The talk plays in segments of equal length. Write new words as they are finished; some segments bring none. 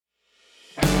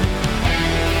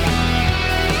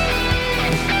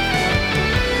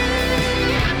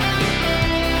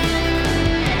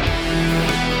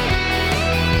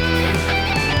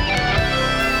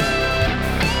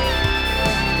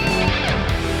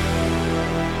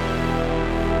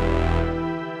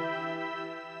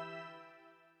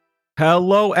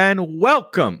Hello and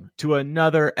welcome to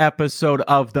another episode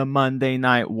of the Monday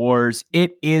Night Wars.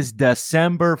 It is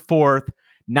December 4th,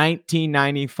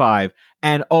 1995.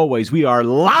 And always, we are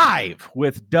live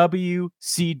with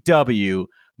WCW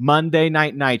Monday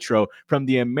Night Nitro from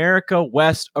the America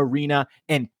West Arena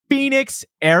in Phoenix,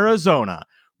 Arizona.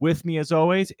 With me, as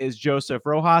always, is Joseph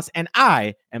Rojas, and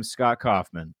I am Scott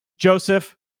Kaufman.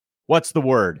 Joseph, what's the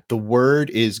word? The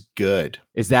word is good.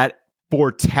 Is that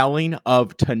foretelling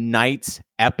of tonight's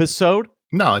episode?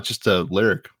 No, it's just a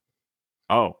lyric.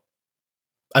 Oh.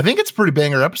 I think it's a pretty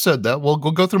banger episode, though. We'll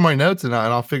go through my notes and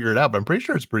I'll figure it out, but I'm pretty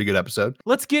sure it's a pretty good episode.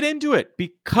 Let's get into it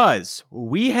because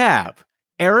we have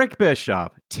Eric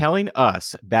Bischoff telling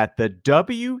us that the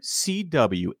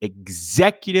WCW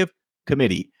Executive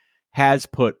Committee has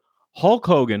put Hulk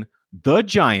Hogan, the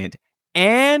Giant,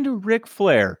 and Ric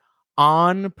Flair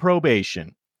on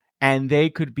probation, and they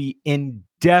could be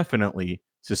indefinitely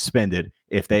suspended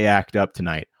if they act up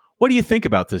tonight. What do you think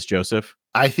about this, Joseph?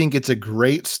 I think it's a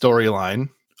great storyline.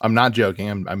 I'm not joking.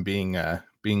 I'm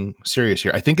being serious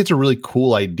here. I think it's a really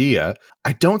cool idea.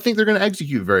 I don't think they're going to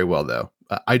execute very well, though.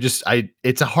 It's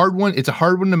a hard one. It's a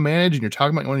hard one to manage, and you're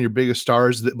talking about one of your biggest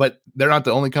stars, but they're not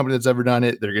the only company that's ever done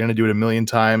it. They're going to do it a million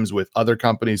times with other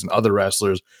companies and other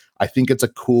wrestlers. I think it's a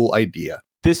cool idea.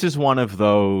 This is one of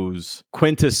those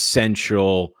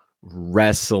quintessential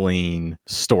wrestling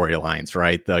storylines,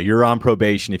 right? You're on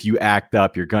probation. If you act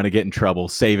up, you're going to get in trouble.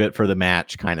 Save it for the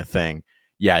match kind of thing.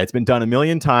 Yeah, it's been done a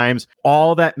million times.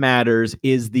 All that matters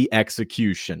is the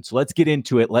execution. So let's get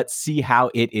into it. Let's see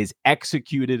how it is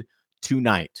executed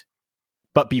tonight.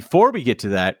 But before we get to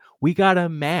that, we got a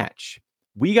match.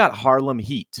 We got Harlem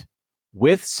Heat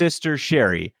with Sister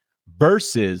Sherry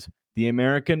versus the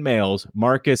American males,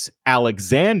 Marcus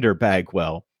Alexander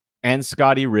Bagwell and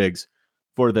Scotty Riggs,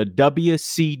 for the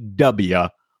WCW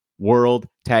World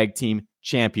Tag Team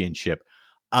Championship.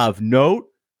 Of note,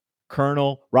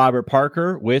 Colonel Robert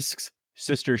Parker whisks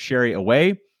Sister Sherry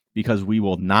away because we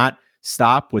will not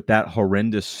stop with that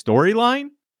horrendous storyline.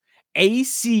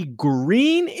 AC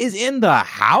Green is in the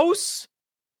house,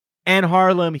 and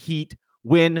Harlem Heat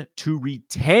win to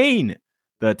retain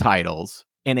the titles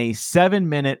in a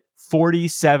 7-minute,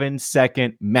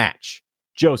 47-second match.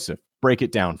 Joseph, break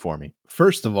it down for me.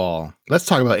 First of all, let's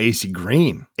talk about AC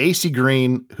Green. AC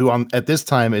Green, who at this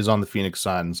time is on the Phoenix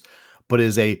Suns, but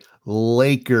is a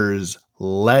Lakers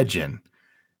legend.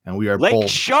 And we are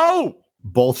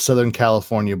both Southern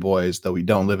California boys, though we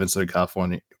don't live in Southern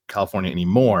California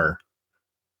anymore.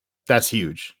 That's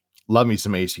huge. Love me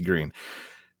some AC Green.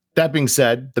 That being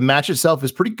said, the match itself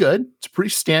is pretty good. It's a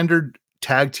pretty standard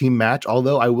tag team match,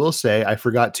 although I will say I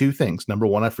forgot two things. Number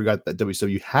one, I forgot that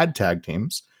WCW had tag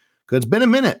teams. It's been a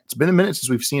minute. It's been a minute since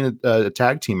we've seen a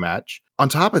tag team match. On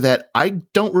top of that, I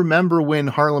don't remember when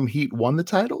Harlem Heat won the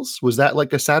titles. Was that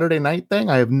like a Saturday night thing?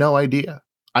 I have no idea.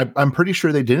 I'm pretty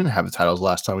sure they didn't have the titles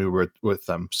last time we were with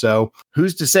them. So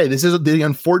who's to say? This is the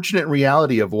unfortunate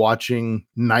reality of watching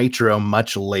Nitro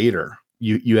much later.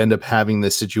 You end up having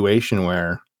this situation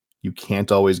where you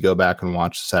can't always go back and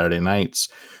watch Saturday nights.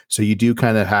 So you do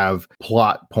kind of have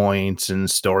plot points and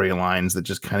storylines that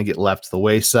just kind of get left to the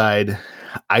wayside.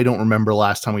 I don't remember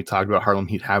last time we talked about Harlem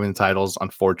Heat having the titles.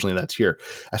 Unfortunately, that's here.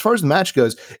 As far as the match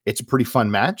goes, it's a pretty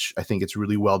fun match. I think it's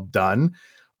really well done.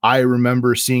 I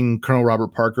remember seeing Colonel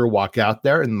Robert Parker walk out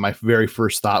there, and my very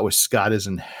first thought was Scott is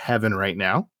in heaven right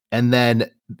now. And then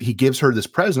he gives her this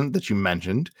present that you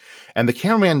mentioned, and the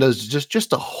cameraman does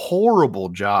just a horrible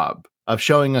job of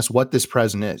showing us what this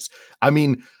present is. I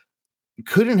mean,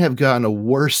 couldn't have gotten a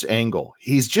worse angle.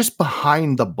 He's just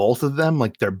behind the both of them,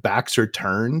 like their backs are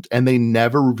turned, and they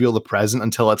never reveal the present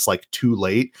until it's like too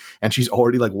late, and she's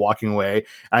already like walking away.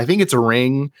 And I think it's a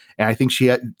ring, and I think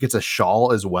she gets a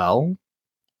shawl as well.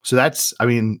 So that's, I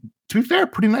mean, to be fair,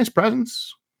 pretty nice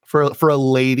presents for a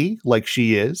lady like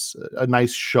she is. A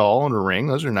nice shawl and a ring.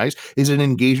 Those are nice. Is it an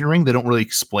engagement ring? They don't really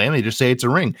explain. They just say it's a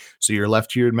ring. So you're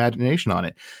left to your imagination on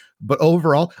it. But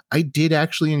overall, I did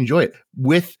actually enjoy it.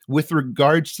 With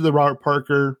regards to the Robert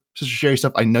Parker, Sister Sherry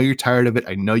stuff, I know you're tired of it.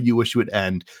 I know you wish it would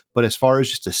end. But as far as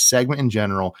just a segment in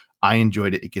general, I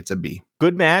enjoyed it. It gets a B.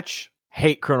 Good match.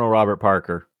 Hate Colonel Robert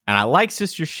Parker. And I like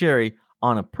Sister Sherry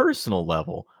on a personal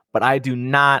level, but I do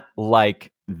not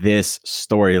like this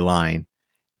storyline.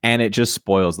 And it just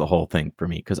spoils the whole thing for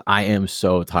me because I am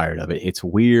so tired of it. It's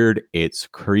weird. It's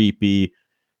creepy.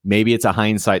 Maybe it's a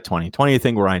hindsight 2020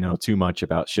 thing where I know too much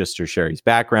about Sister Sherry's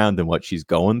background and what she's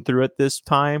going through at this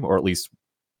time, or at least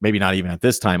maybe not even at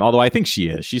this time, although I think she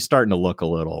is. She's starting to look a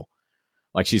little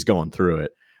like she's going through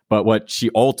it. But what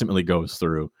she ultimately goes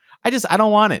through, I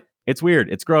don't want it. It's weird.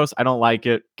 It's gross. I don't like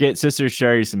it. Get Sister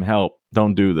Sherry some help.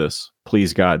 Don't do this.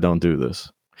 Please, God, don't do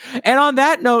this. And on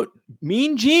that note,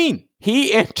 Mean Gene,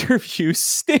 he interviews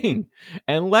Sting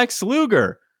and Lex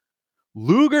Luger.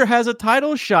 Luger has a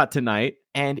title shot tonight,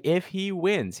 and if he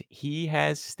wins, he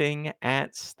has Sting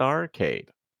at Starrcade.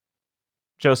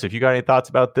 Joseph, you got any thoughts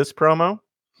about this promo?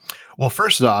 Well,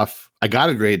 first off, I got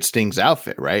to grade Sting's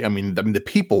outfit, right? I mean, the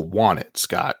people want it,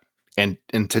 Scott. And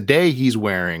today he's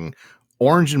wearing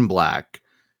orange and black,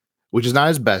 which is not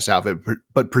his best outfit,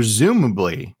 but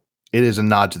presumably it is a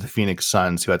nod to the Phoenix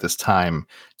Suns, who at this time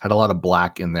had a lot of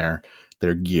black in their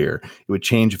gear. It would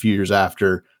change a few years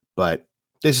after, but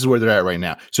this is where they're at right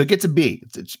now. So it gets a B.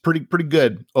 It's pretty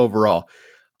good overall.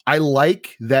 I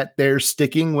like that they're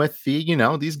sticking with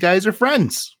these guys are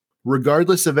friends.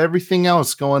 Regardless of everything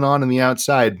else going on the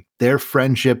outside, their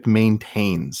friendship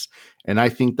maintains. And I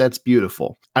think that's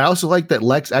beautiful. I also like that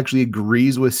Lex actually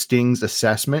agrees with Sting's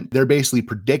assessment. They're basically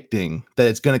predicting that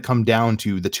it's going to come down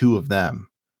to the two of them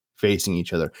facing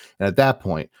each other. And at that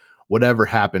point, whatever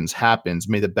happens.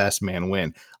 May the best man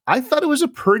win. I thought it was a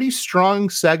pretty strong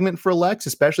segment for Lex,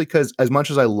 especially because as much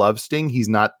as I love Sting, he's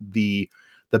not the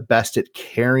best at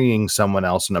carrying someone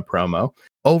else in a promo.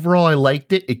 Overall, I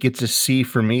liked it. It gets a C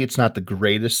for me. It's not the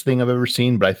greatest thing I've ever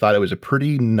seen, but I thought it was a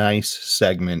pretty nice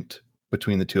segment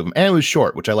between the two of them. And it was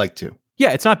short, which I like too.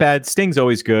 Yeah, it's not bad. Sting's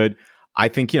always good. I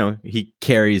think, he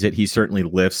carries it. He certainly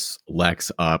lifts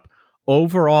Lex up.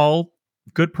 Overall,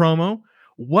 good promo.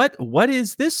 What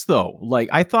is this, though? Like,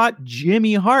 I thought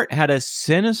Jimmy Hart had a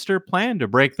sinister plan to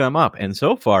break them up, and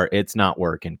so far, it's not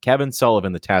working. Kevin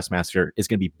Sullivan, the Taskmaster, is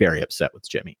going to be very upset with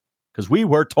Jimmy, because we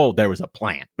were told there was a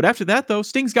plan. But after that, though,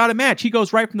 Sting's got a match. He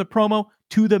goes right from the promo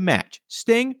to the match.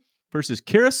 Sting versus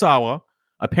Kurosawa.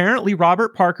 Apparently,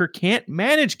 Robert Parker can't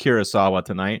manage Kurosawa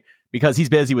tonight because he's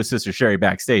busy with Sister Sherry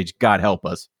backstage. God help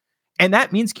us. And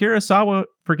that means Kurosawa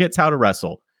forgets how to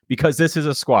wrestle, because this is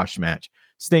a squash match.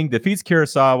 Sting defeats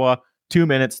Kurosawa, 2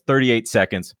 minutes, 38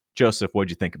 seconds. Joseph,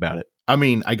 what'd you think about it? I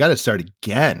mean, I got to start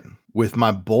again with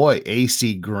my boy,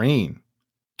 AC Green,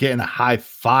 getting a high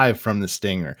five from the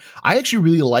Stinger. I actually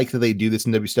really like that they do this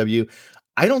in WCW.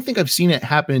 I don't think I've seen it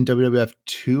happen in WWF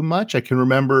too much. I can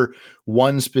remember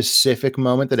one specific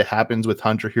moment that it happens with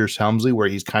Hunter Hearst Helmsley, where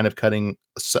he's kind of cutting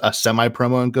a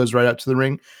semi-promo and goes right out to the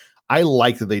ring. I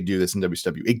like that they do this in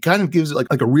WCW. It kind of gives it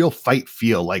like a real fight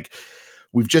feel. Like,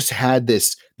 we've just had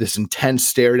this intense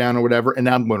stare down or whatever, and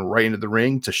now I'm going right into the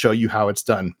ring to show you how it's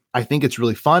done. I think it's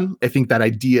really fun. I think that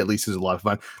idea at least is a lot of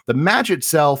fun. The match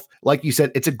itself, like you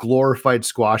said, it's a glorified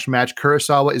squash match.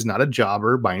 Kurosawa is not a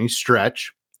jobber by any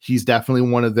stretch. He's definitely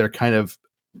one of their kind of,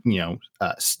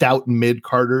 stout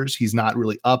mid-carders. He's not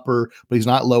really upper, but he's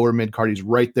not lower mid-card. He's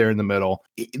right there in the middle.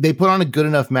 They put on a good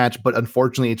enough match, but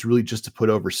unfortunately, it's really just to put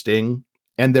over Sting.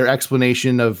 And their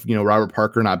explanation of, Robert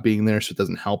Parker not being there, so it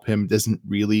doesn't help him, doesn't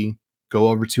really go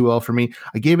over too well for me.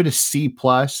 I gave it a C+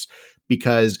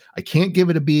 because I can't give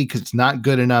it a B because it's not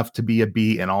good enough to be a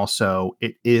B. And also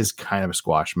it is kind of a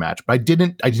squash match, but I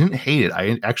didn't hate it.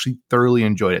 I actually thoroughly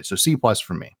enjoyed it. So C+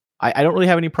 for me. I don't really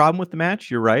have any problem with the match.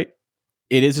 You're right.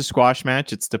 It is a squash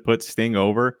match. It's to put Sting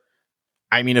over.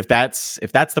 I mean, if that's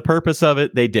the purpose of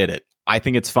it, they did it. I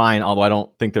think it's fine. Although I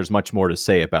don't think there's much more to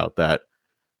say about that,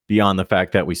 beyond the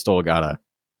fact that we still gotta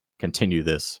continue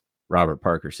this Robert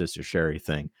Parker, Sister Sherry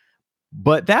thing.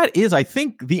 But that is, I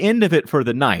think, the end of it for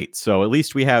the night. So at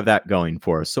least we have that going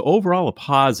for us. So overall, a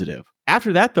positive.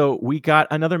 After that, though, we got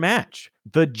another match.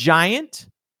 The Giant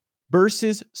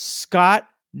versus Scott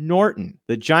Norton.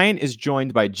 The Giant is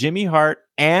joined by Jimmy Hart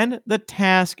and the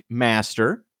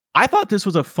Taskmaster. I thought this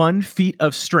was a fun feat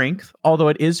of strength, although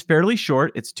it is fairly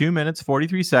short. It's 2 minutes,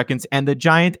 43 seconds. And the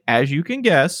Giant, as you can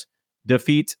guess,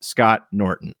 defeats Scott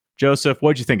Norton. Joseph,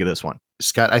 what'd you think of this one?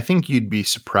 Scott, I think you'd be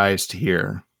surprised to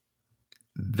hear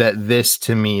that this,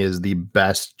 to me, is the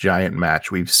best Giant match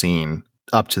we've seen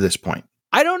up to this point.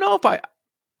 I don't know if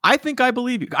I think I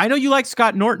believe you. I know you like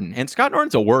Scott Norton, and Scott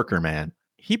Norton's a worker, man.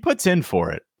 He puts in for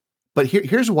it. But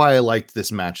here's why I liked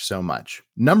this match so much.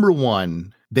 Number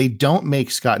one, they don't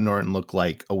make Scott Norton look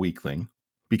like a weakling,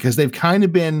 because they've kind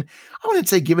of been, I wouldn't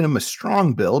say giving him a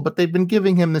strong build, but they've been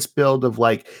giving him this build of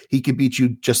like, he could beat you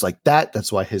just like that.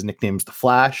 That's why his nickname's the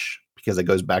Flash, because it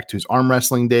goes back to his arm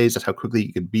wrestling days. That's how quickly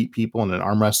he could beat people in an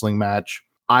arm wrestling match.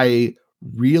 I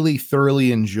really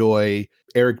thoroughly enjoy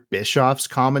Eric Bischoff's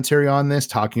commentary on this,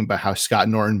 talking about how Scott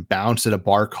Norton bounced at a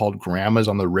bar called Grandma's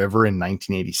on the River in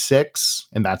 1986.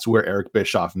 And that's where Eric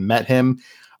Bischoff met him.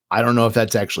 I don't know if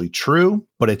that's actually true,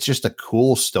 but it's just a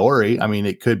cool story. I mean,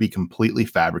 it could be completely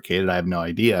fabricated. I have no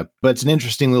idea, but it's an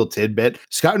interesting little tidbit.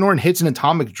 Scott Norton hits an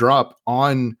atomic drop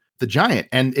on the Giant,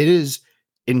 and it's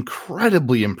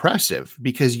incredibly impressive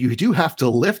because you do have to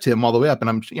lift him all the way up. And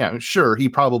I'm sure he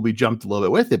probably jumped a little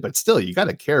bit with it, but still, you got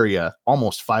to carry a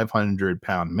almost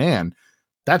 500-pound man.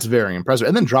 That's very impressive.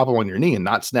 And then drop him on your knee and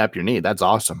not snap your knee. That's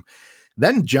awesome.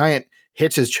 Then Giant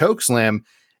hits his choke slam.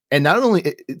 And not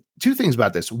only two things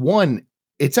about this. One,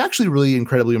 it's actually really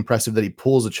incredibly impressive that he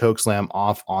pulls a choke slam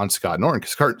off on Scott Norton,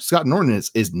 because Scott Norton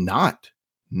is not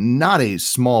a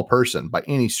small person by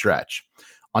any stretch.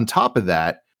 On top of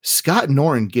that, Scott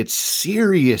Norton gets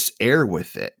serious air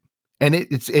with it. And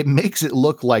it makes it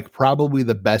look like probably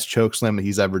the best choke slam that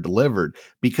he's ever delivered,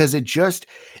 because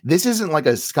this isn't like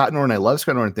a Scott Norton, I love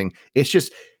Scott Norton thing. It's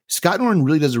just Scott Norton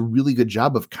really does a really good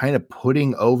job of kind of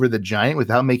putting over the Giant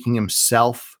without making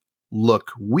himself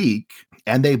look weak.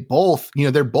 And they're both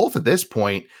at this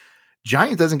point,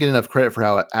 Giant doesn't get enough credit for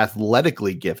how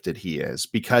athletically gifted he is,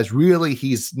 because really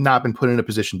he's not been put in a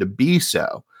position to be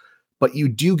so. But you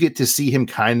do get to see him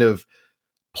kind of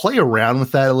play around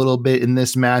with that a little bit in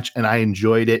this match, and I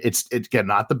enjoyed it. It's again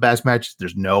not the best match.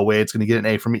 There's no way it's going to get an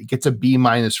A from me. It gets a B-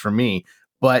 for me,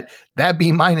 but that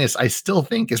B- I still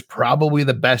think is probably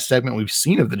the best segment we've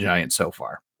seen of the Giant so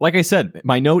far. Like I said,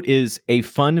 my note is a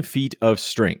fun feat of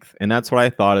strength, and that's what I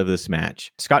thought of this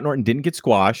match. Scott Norton didn't get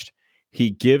squashed.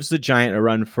 He gives the Giant a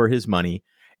run for his money,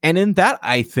 and in that,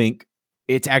 I think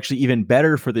it's actually even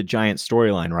better for the Giant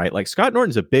storyline, right? Like, Scott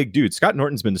Norton's a big dude. Scott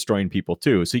Norton's been destroying people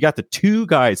too. So you got the two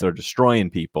guys that are destroying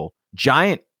people.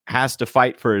 Giant has to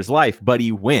fight for his life, but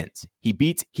he wins. He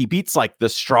beats like the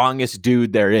strongest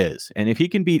dude there is. And if he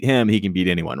can beat him, he can beat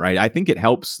anyone, right? I think it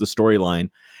helps the storyline.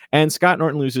 And Scott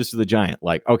Norton loses to the Giant.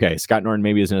 Like, okay, Scott Norton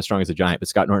maybe isn't as strong as the Giant, but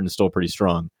Scott Norton is still pretty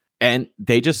strong. And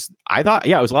I thought,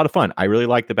 it was a lot of fun. I really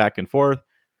liked the back and forth.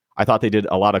 I thought they did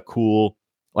a lot of cool,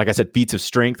 like I said, feats of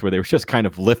strength where they were just kind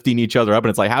of lifting each other up. And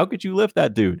it's like, how could you lift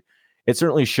that dude? It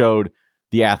certainly showed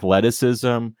the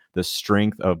athleticism, the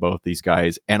strength of both these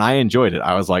guys. And I enjoyed it.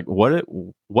 I was like,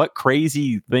 what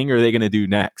crazy thing are they going to do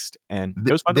next? And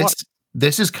it was fun to watch.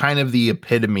 This is kind of the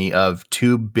epitome of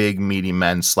two big, meaty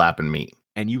men slapping meat.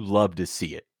 And you love to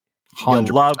see it. 100%.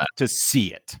 You love to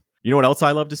see it. You know what else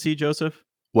I love to see, Joseph?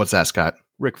 What's that, Scott?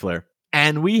 Ric Flair.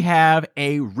 And we have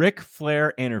a Ric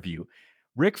Flair interview.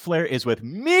 Ric Flair is with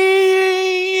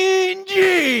Mean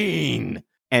Gene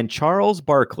and Charles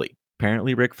Barkley.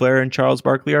 Apparently, Ric Flair and Charles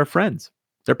Barkley are friends.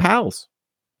 They're pals.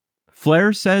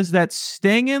 Flair says that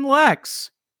Sting and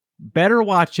Lex better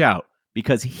watch out,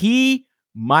 because he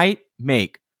might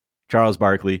make Charles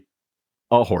Barkley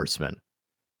a horseman.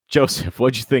 Joseph,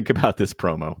 what'd you think about this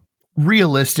promo?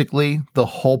 Realistically, the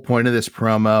whole point of this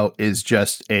promo is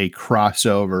just a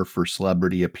crossover for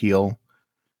celebrity appeal.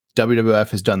 WWF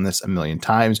has done this a million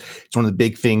times. It's one of the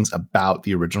big things about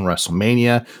the original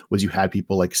WrestleMania was you had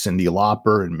people like Cyndi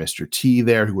Lauper and Mr. T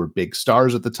there who were big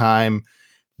stars at the time.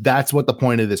 That's what the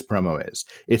point of this promo is.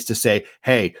 It's to say,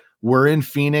 hey, we're in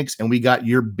Phoenix and we got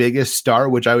your biggest star,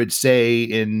 which I would say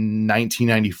in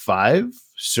 1995,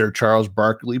 Sir Charles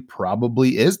Barkley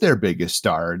probably is their biggest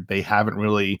star. They haven't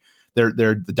really... the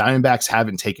Diamondbacks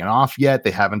haven't taken off yet.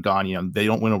 They haven't gone, they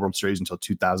don't win a World Series until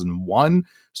 2001.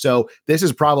 So this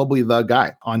is probably the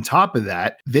guy. On top of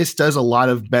that, this does a lot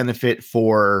of benefit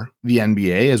for the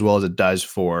NBA as well as it does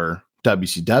for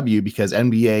WCW, because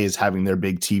NBA is having their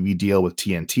big TV deal with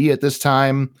TNT at this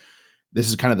time. This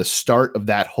is kind of the start of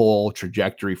that whole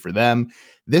trajectory for them.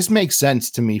 This makes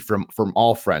sense to me from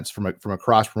all fronts, from a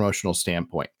cross-promotional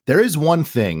standpoint. There is one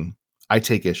thing I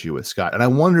take issue with, Scott, and I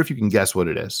wonder if you can guess what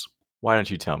it is. Why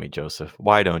don't you tell me, Joseph?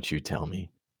 Why don't you tell me?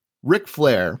 Ric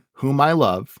Flair, whom I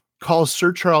love, calls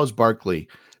Sir Charles Barkley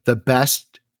the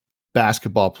best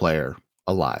basketball player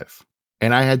alive.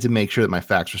 And I had to make sure that my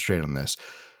facts were straight on this.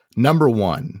 Number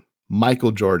one,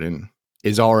 Michael Jordan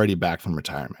is already back from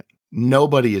retirement.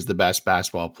 Nobody is the best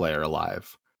basketball player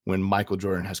alive when Michael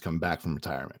Jordan has come back from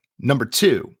retirement. Number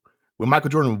two, when Michael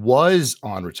Jordan was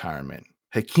on retirement,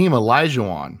 Hakeem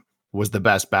Olajuwon was the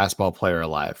best basketball player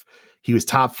alive. He was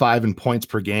top 5 in points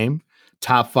per game,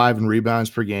 top 5 in rebounds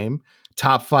per game,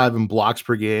 top 5 in blocks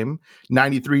per game,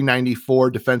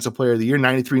 93-94 Defensive Player of the Year,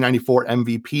 93-94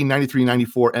 MVP,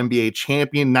 93-94 NBA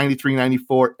champion,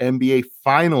 93-94 NBA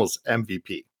Finals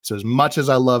MVP. So as much as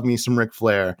I love me some Ric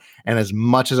Flair and as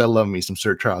much as I love me some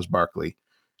Sir Charles Barkley,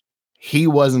 he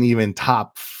wasn't even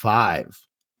top 5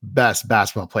 best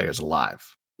basketball players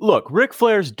alive. Look, Ric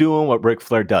Flair's doing what Ric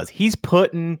Flair does. He's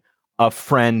putting a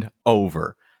friend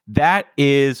over. That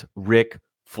is Ric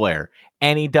Flair.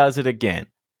 And he does it again.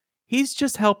 He's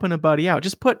just helping a buddy out.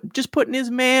 Just putting his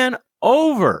man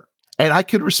over. And I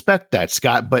could respect that,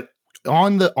 Scott, but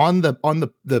on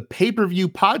the pay-per-view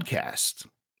podcast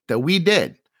that we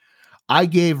did, I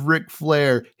gave Ric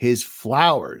Flair his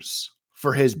flowers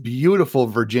for his beautiful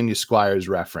Virginia Squires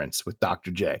reference with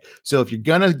Dr. J. So if you're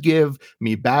going to give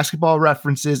me basketball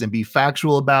references and be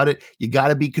factual about it, you got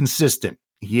to be consistent.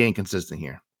 He ain't consistent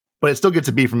here. But it still gets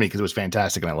a B for me because it was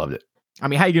fantastic and I loved it. I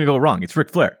mean, how are you going to go wrong? It's Ric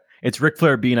Flair. It's Ric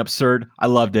Flair being absurd. I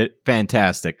loved it.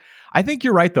 Fantastic. I think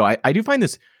you're right, though. I do find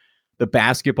the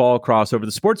basketball crossover,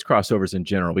 the sports crossovers in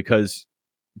general, because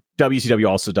WCW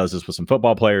also does this with some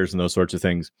football players and those sorts of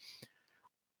things.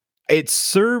 It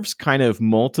serves kind of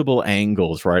multiple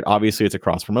angles, right? Obviously, it's a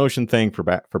cross-promotion thing for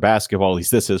basketball. At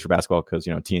least this is for basketball because,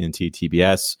 TNT,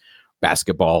 TBS,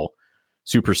 basketball,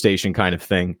 Superstation kind of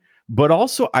thing. But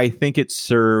also, I think it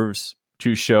serves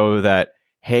to show that,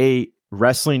 hey,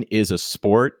 wrestling is a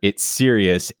sport. It's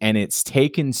serious, and it's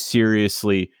taken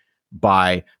seriously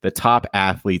by the top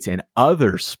athletes in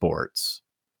other sports.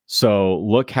 So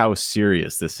look how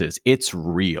serious this is. It's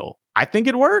real. I think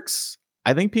it works.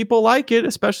 I think people like it,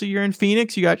 especially you're in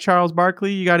Phoenix. You got Charles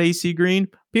Barkley, you got AC Green.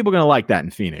 People are going to like that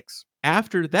in Phoenix.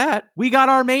 After that, we got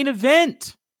our main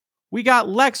event. We got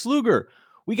Lex Luger.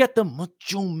 We got the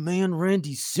Macho Man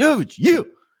Randy Savage. Yeah.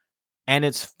 And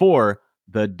it's for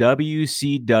the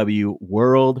WCW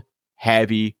World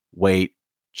Heavyweight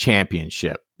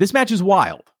Championship. This match is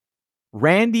wild.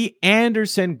 Randy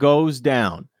Anderson goes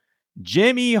down.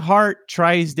 Jimmy Hart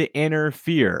tries to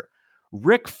interfere.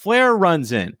 Ric Flair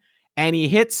runs in. And he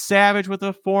hits Savage with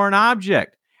a foreign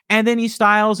object. And then he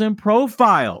styles and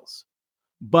profiles.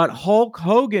 But Hulk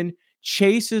Hogan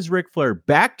chases Ric Flair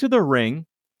back to the ring.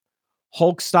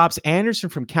 Hulk stops Anderson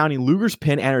from counting Luger's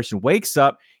pin. Anderson wakes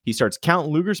up. He starts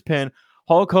counting Luger's pin.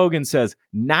 Hulk Hogan says,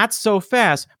 not so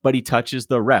fast, but he touches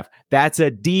the ref. That's a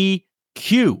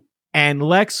DQ. And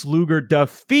Lex Luger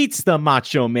defeats the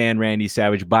Macho Man Randy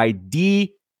Savage by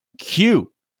DQ.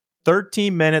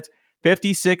 13 minutes.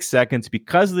 56 seconds.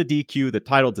 Because of the DQ, the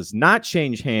title does not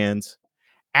change hands.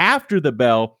 After the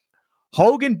bell,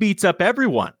 Hogan beats up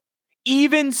everyone,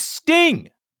 even Sting,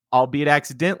 albeit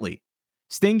accidentally.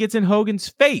 Sting gets in Hogan's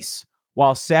face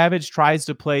while Savage tries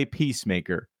to play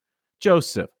peacemaker.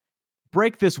 Joseph,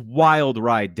 break this wild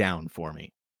ride down for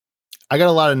me. I got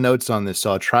a lot of notes on this,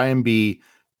 so I'll try and be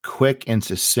quick and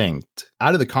succinct.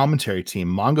 Out of the commentary team,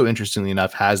 Mongo, interestingly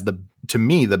enough, has to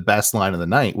me, the best line of the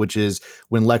night, which is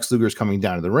when Lex Luger is coming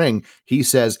down to the ring. He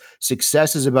says,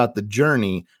 success is about the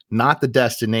journey, not the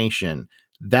destination.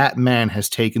 That man has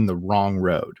taken the wrong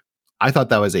road. I thought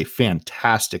that was a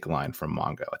fantastic line from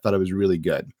Mongo. I thought it was really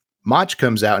good. Macho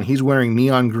comes out and he's wearing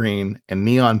neon green and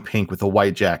neon pink with a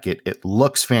white jacket. It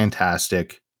looks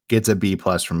fantastic. Gets a B+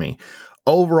 from me.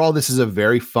 Overall, this is a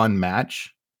very fun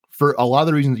match. For a lot of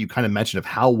the reasons that you kind of mentioned of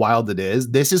how wild it is,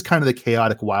 this is kind of the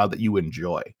chaotic wild that you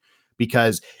enjoy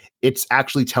because it's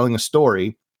actually telling a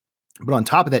story. But on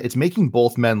top of that, it's making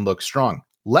both men look strong.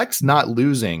 Lex not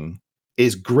losing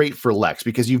is great for Lex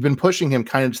because you've been pushing him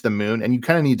kind of to the moon and you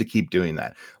kind of need to keep doing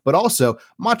that. But also,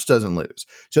 Macho doesn't lose.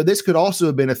 So this could also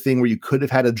have been a thing where you could have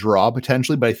had a draw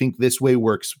potentially, but I think this way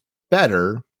works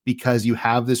better because you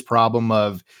have this problem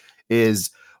of, is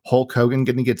Hulk Hogan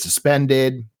going to get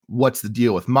suspended? What's the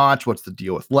deal with Macho? What's the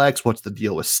deal with Lex? What's the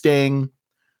deal with Sting?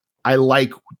 I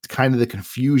like kind of the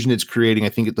confusion it's creating. I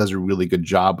think it does a really good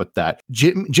job with that.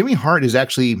 Jimmy Hart is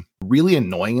actually really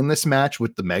annoying in this match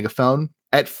with the megaphone.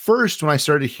 At first, when I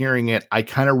started hearing it, I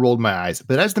kind of rolled my eyes.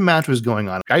 But as the match was going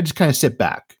on, I just kind of sit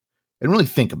back and really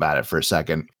think about it for a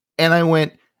second. And I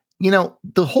went,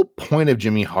 the whole point of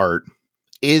Jimmy Hart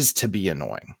is to be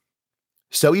annoying.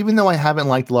 So even though I haven't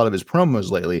liked a lot of his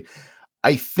promos lately,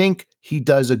 I think he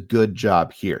does a good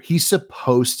job here. He's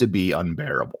supposed to be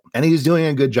unbearable, and he's doing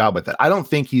a good job with it. I don't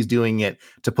think he's doing it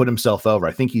to put himself over.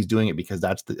 I think he's doing it because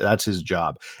that's his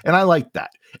job, and I like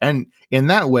that. And in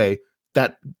that way,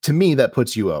 that to me, that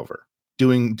puts you over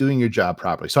doing your job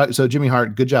properly. So Jimmy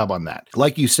Hart, good job on that.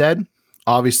 Like you said,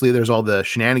 obviously there's all the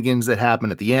shenanigans that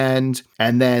happen at the end,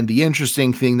 and then the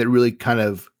interesting thing that really kind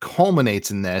of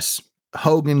culminates in this.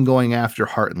 Hogan going after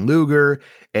Hart and Luger,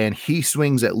 and he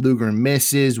swings at Luger and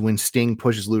misses when Sting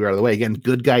pushes Luger out of the way. Again,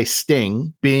 good guy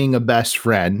Sting being a best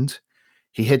friend.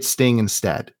 He hits Sting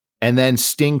instead. And then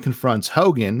Sting confronts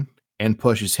Hogan and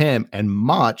pushes him, and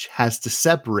Macho has to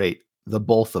separate the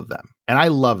both of them. And I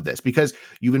love this because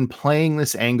you've been playing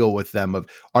this angle with them of,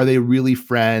 are they really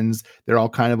friends? They're all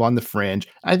kind of on the fringe.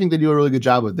 I think they do a really good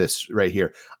job of this right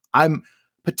here. I'm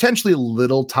potentially a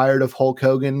little tired of Hulk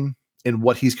Hogan in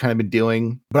what he's kind of been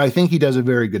doing, but I think he does a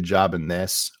very good job in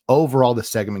this. Overall, the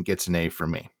segment gets an A for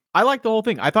me. I like the whole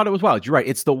thing. I thought it was wild. You're right.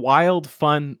 It's the wild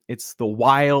fun. It's the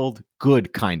wild,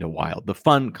 good kind of wild, the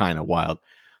fun kind of wild.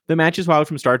 The match is wild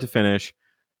from start to finish.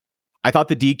 I thought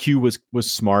the DQ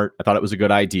was smart. I thought it was a good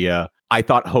idea. I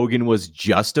thought Hogan was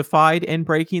justified in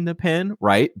breaking the pin,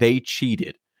 right? They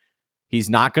cheated. He's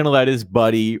not going to let his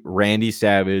buddy Randy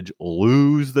Savage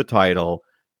lose the title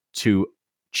to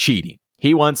cheating.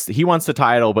 He wants the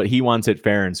title, but he wants it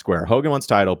fair and square. Hogan wants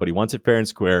title, but he wants it fair and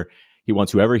square. He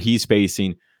wants whoever he's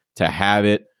facing to have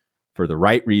it for the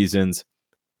right reasons.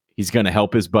 He's going to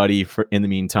help his buddy in the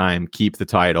meantime keep the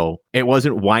title. It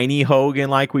wasn't whiny Hogan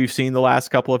like we've seen the last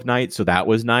couple of nights, so that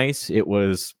was nice. It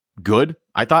was good.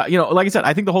 I thought, like I said,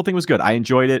 I think the whole thing was good. I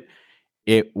enjoyed it.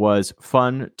 It was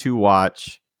fun to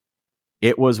watch.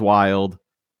 It was wild.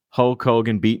 Hulk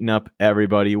Hogan beating up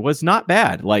everybody was not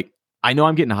bad. Like, I know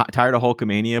I'm getting tired of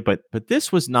Hulkamania, but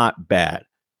this was not bad.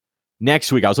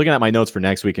 Next week, I was looking at my notes for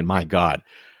next week, and my God,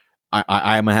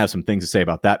 I'm going to have some things to say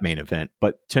about that main event.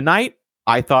 But tonight,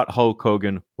 I thought Hulk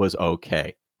Hogan was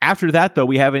okay. After that, though,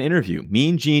 we have an interview.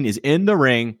 Mean Gene is in the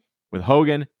ring with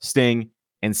Hogan, Sting,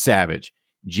 and Savage.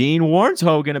 Gene warns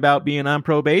Hogan about being on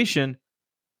probation.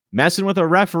 Messing with a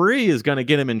referee is going to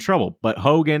get him in trouble, but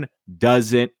Hogan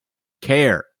doesn't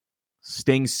care.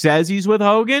 Sting says he's with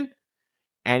Hogan,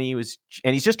 and he's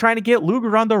just trying to get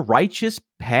Luger on the righteous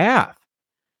path.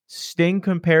 Sting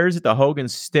compares it to Hogan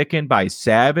sticking by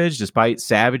Savage, despite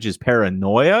Savage's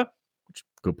paranoia. Which,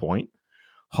 good point.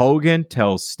 Hogan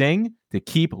tells Sting to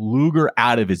keep Luger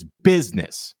out of his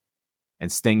business,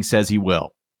 and Sting says he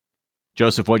will.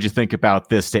 Joseph, what'd you think about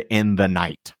this to end the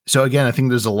night? So again, I think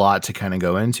there's a lot to kind of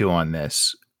go into on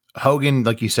this. Hogan,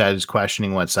 like you said, is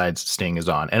questioning what side Sting is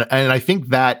on. And I think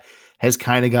that has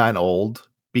kind of gotten old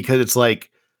because it's like,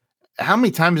 how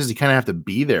many times does he kind of have to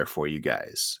be there for you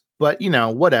guys? But,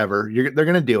 whatever. They're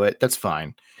going to do it. That's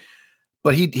fine.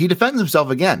 But he defends himself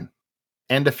again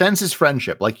and defends his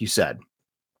friendship, like you said.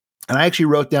 And I actually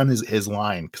wrote down his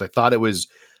line because I thought it was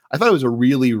a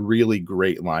really, really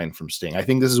great line from Sting. I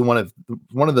think this is one of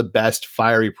the best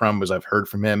fiery promos I've heard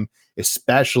from him,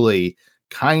 especially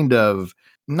kind of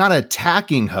not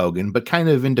attacking Hogan, but kind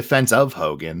of in defense of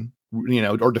Hogan,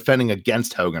 or defending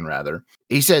against Hogan, rather.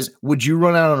 He says, "Would you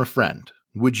run out on a friend?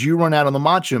 Would you run out on the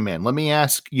Macho Man? Let me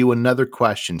ask you another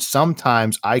question.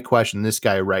 Sometimes I question this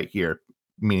guy right here,"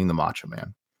 meaning the Macho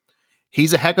Man.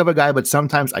 "He's a heck of a guy, but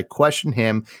sometimes I question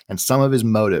him and some of his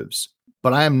motives.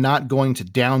 But I am not going to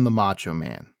down the Macho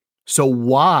Man. So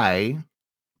why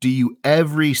do you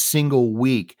every single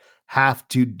week have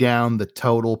to down the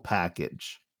total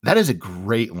package?" That is a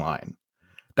great line.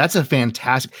 That's a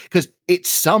fantastic, because it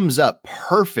sums up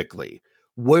perfectly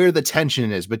where the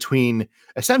tension is between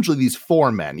essentially these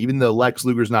four men. Even though Lex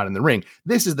Luger's not in the ring,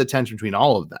 this is the tension between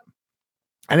all of them.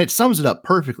 And it sums it up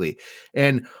perfectly.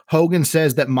 And Hogan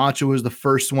says that Macho was the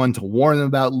first one to warn them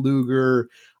about Luger.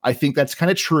 I think that's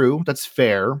kind of true. That's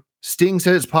fair. Sting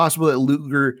said it's possible that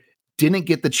Luger didn't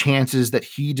get the chances that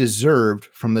he deserved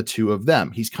from the two of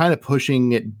them. He's kind of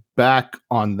pushing it back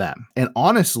on them. And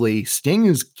honestly, Sting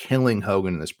is killing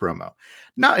Hogan in this promo.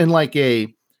 Not in like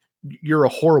a you're a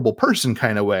horrible person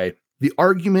kind of way. The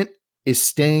argument is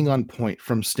staying on point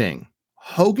from Sting.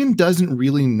 Hogan doesn't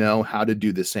really know how to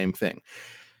do the same thing.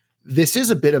 This is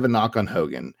a bit of a knock on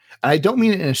Hogan. I don't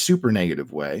mean it in a super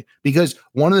negative way, because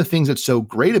one of the things that's so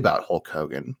great about Hulk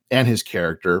Hogan and his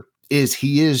character is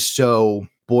he is so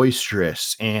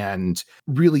boisterous and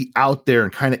really out there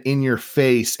and kind of in your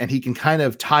face. And he can kind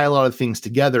of tie a lot of things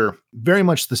together very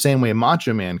much the same way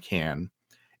Macho Man can.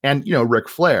 And, Ric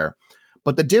Flair.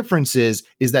 But the difference is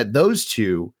that those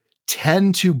two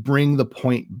tend to bring the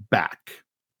point back.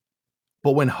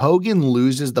 But when Hogan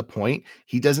loses the point,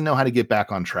 he doesn't know how to get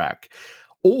back on track.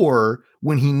 Or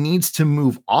when he needs to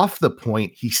move off the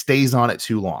point, he stays on it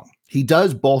too long. He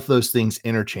does both those things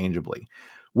interchangeably.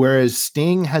 Whereas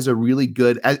Sting has a really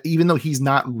good, even though he's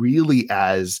not really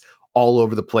as all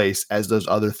over the place as those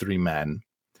other three men,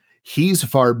 he's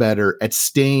far better at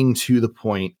staying to the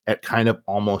point at kind of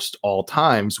almost all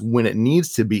times when it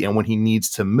needs to be. And when he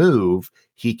needs to move,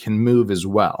 he can move as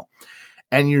well.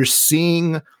 And you're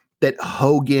seeing that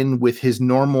Hogan, with his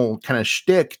normal kind of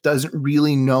shtick, doesn't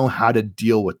really know how to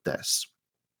deal with this.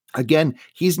 Again,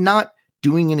 he's not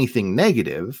doing anything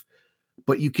negative,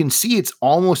 but you can see it's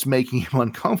almost making him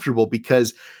uncomfortable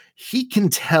because he can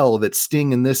tell that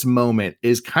Sting in this moment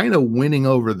is kind of winning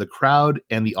over the crowd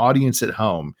and the audience at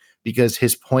home because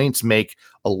his points make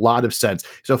a lot of sense.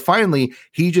 So finally,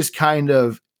 he just kind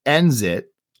of ends it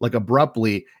like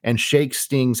abruptly and shakes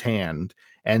Sting's hand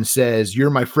and says, "You're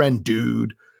my friend,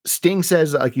 dude." Sting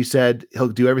says, like you said, he'll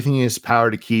do everything in his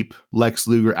power to keep Lex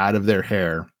Luger out of their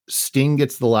hair. Sting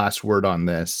gets the last word on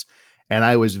this, and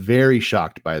I was very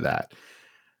shocked by that.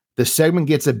 The segment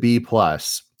gets a B+,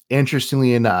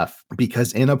 interestingly enough,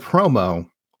 because in a promo,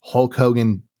 Hulk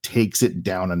Hogan takes it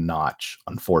down a notch,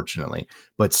 unfortunately.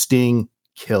 But Sting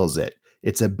kills it.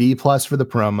 It's a B+ for the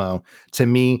promo. To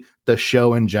me, the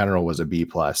show in general was a B+.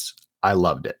 I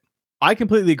loved it. I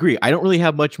completely agree. I don't really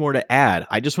have much more to add.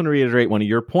 I just want to reiterate one of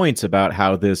your points about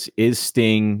how this is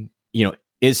Sting,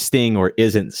 is Sting or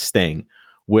isn't Sting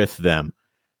with them.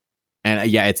 And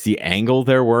yeah, it's the angle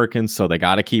they're working, so they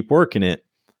got to keep working it.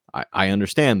 I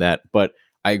understand that, but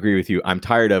I agree with you. I'm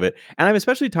tired of it. And I'm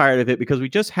especially tired of it because we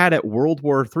just had at World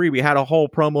War III, we had a whole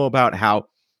promo about how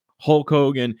Hulk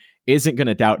Hogan isn't going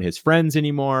to doubt his friends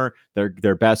anymore.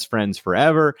 They're best friends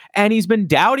forever. And he's been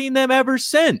doubting them ever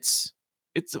since.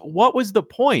 What was the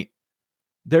point?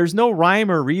 There's no rhyme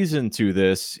or reason to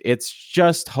this. It's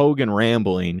just Hogan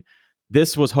rambling.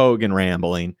 This was Hogan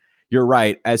rambling. You're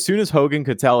right. As soon as Hogan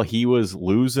could tell he was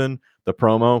losing the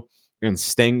promo and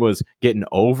Sting was getting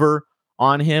over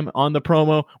on him on the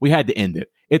promo, we had to end it.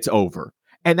 It's over.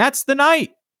 And that's the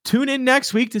night. Tune in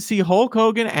next week to see Hulk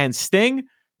Hogan and Sting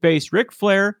face Ric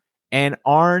Flair and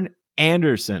Arn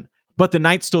Anderson. But the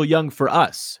night's still young for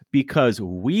us because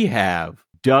we have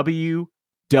WWF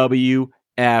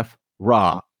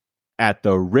Raw at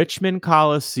the Richmond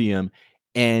Coliseum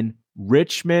in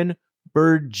Richmond,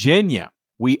 Virginia.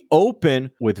 We open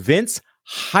with Vince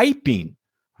hyping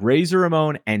Razor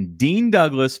Ramon and Dean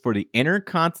Douglas for the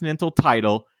Intercontinental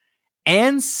title,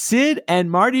 and Sid and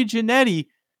Marty Jannetty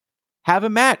have a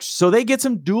match. So they get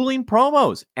some dueling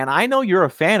promos. And I know you're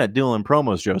a fan of dueling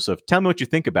promos, Joseph. Tell me what you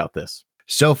think about this.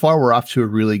 So far, we're off to a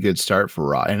really good start for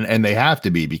Raw. And they have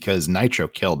to be because Nitro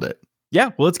killed it.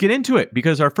 Yeah, well, let's get into it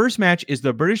because our first match is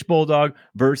the British Bulldog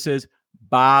versus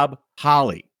Bob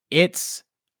Holly. It's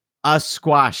a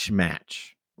squash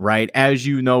match, right? As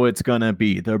you know it's going to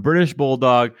be. The British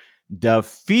Bulldog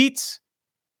defeats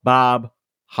Bob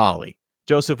Holly.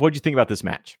 Joseph, what did you think about this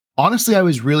match? Honestly, I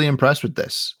was really impressed with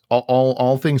this.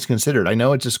 All things considered, I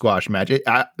know it's a squash match.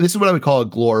 This is what I would call a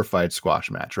glorified squash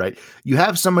match, right? You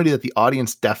have somebody that the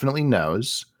audience definitely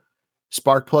knows.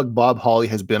 Sparkplug Bob Holly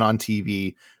has been on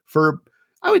TV for,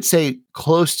 I would say,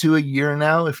 close to a year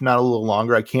now, if not a little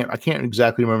longer. I can't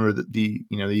exactly remember the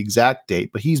exact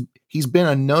date, but he's been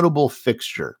a notable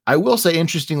fixture. I will say,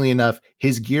 interestingly enough,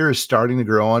 his gear is starting to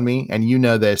grow on me, and you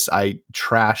know this. I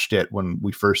trashed it when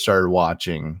we first started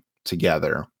watching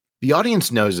together. The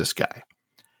audience knows this guy.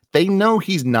 They know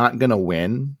he's not going to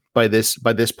win by this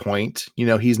point.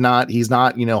 He's not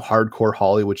hardcore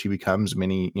Holly, which he becomes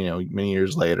many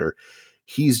years later.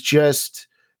 He's just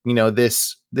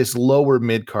this lower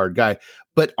mid-card guy.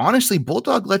 But honestly,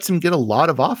 Bulldog lets him get a lot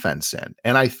of offense in.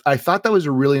 And I thought that was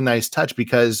a really nice touch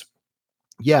because,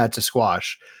 yeah, it's a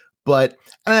squash. But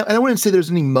I wouldn't say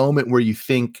there's any moment where you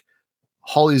think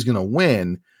Holly's going to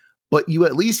win, but you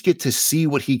at least get to see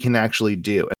what he can actually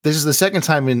do. This is the second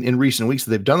time in recent weeks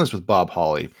that they've done this with Bob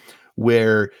Holly,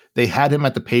 where they had him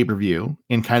at the pay-per-view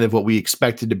in kind of what we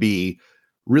expected to be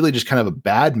really just kind of a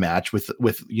bad match with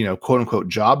quote unquote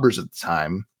jobbers at the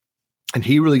time. And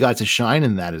he really got to shine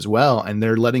in that as well. And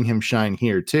they're letting him shine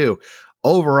here too.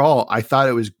 Overall, I thought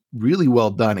it was really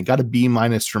well done. It got a B-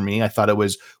 for me. I thought it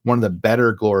was one of the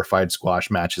better glorified squash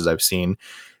matches I've seen.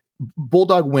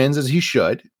 Bulldog wins as he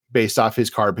should based off his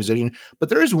card position. But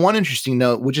there is one interesting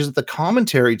note, which is that the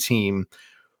commentary team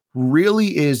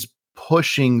really is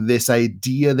pushing this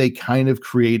idea they kind of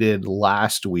created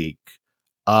last week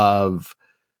of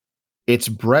it's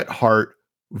Bret Hart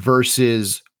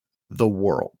versus the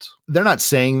world. They're not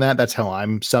saying that. That's how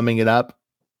I'm summing it up.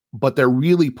 But they're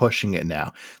really pushing it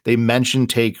now. They mentioned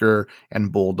Taker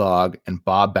and Bulldog and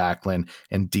Bob Backlund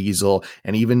and Diesel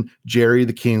and even Jerry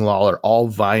the King Lawler all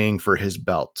vying for his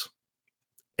belt.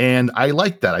 And I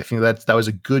like that. I think that was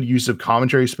a good use of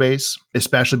commentary space,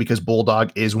 especially because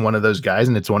Bulldog is one of those guys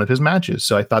and it's one of his matches.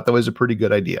 So I thought that was a pretty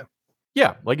good idea.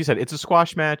 Yeah, like you said, it's a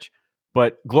squash match,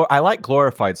 but I like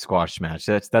glorified squash match.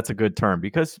 That's a good term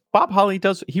because Bob Holly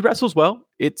he wrestles well.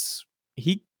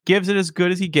 He gives it as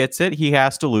good as he gets it. He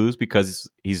has to lose because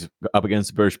he's up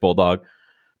against the British Bulldog,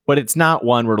 but it's not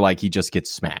one where like he just gets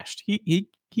smashed. He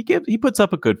puts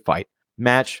up a good fight.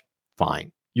 Match,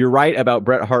 fine. You're right about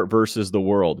Bret Hart versus the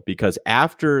world because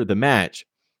after the match,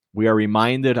 we are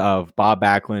reminded of Bob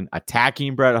Backlund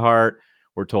attacking Bret Hart.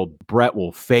 We're told Bret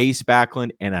will face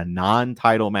Backlund in a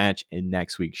non-title match in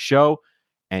next week's show.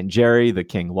 And Jerry, the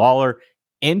King Lawler,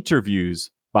 interviews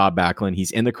Bob Backlund.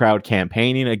 He's in the crowd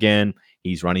campaigning again.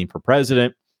 He's running for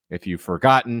president. If you've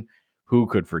forgotten, who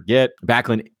could forget?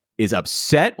 Backlund is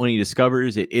upset when he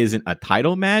discovers it isn't a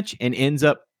title match and ends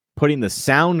up putting the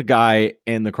sound guy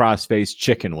in the crossface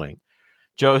chicken wing.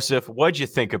 Joseph, what'd you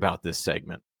think about this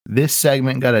segment? This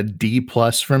segment got a D+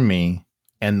 from me.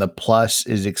 And the plus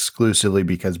is exclusively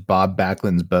because Bob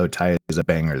Backlund's bow tie is a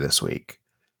banger this week.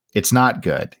 It's not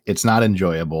good. It's not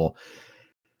enjoyable.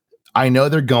 I know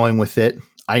they're going with it.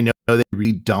 I know they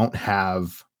really don't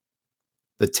have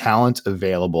the talent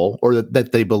available, or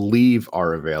that they believe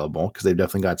are available, because they've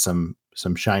definitely got some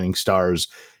shining stars,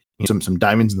 some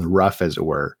diamonds in the rough, as it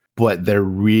were. But they're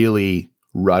really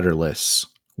rudderless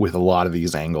with a lot of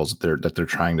these angles that they're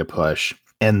trying to push.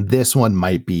 And this one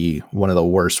might be one of the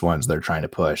worst ones they're trying to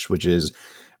push, which is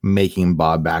making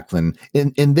Bob Backlund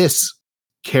in this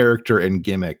character and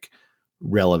gimmick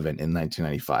relevant in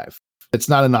 1995. It's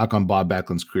not a knock on Bob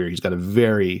Backlund's career. He's got a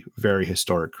very, very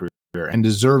historic career, and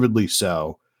deservedly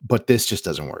so, but this just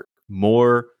doesn't work.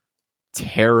 More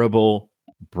terrible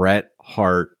Bret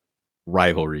Hart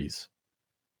rivalries.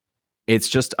 It's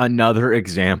just another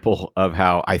example of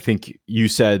how, I think you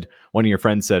said, one of your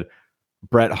friends said,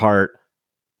 Bret Hart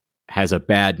has a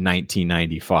bad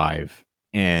 1995,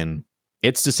 and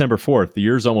it's December 4th. The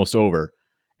year's almost over,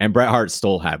 and Bret Hart's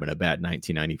still having a bad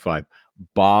 1995.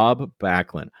 Bob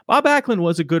Backlund. Bob Backlund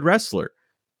was a good wrestler.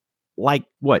 Like,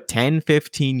 what, 10,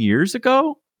 15 years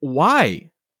ago? Why?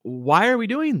 Why are we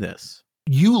doing this?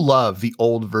 You love the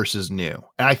old versus new.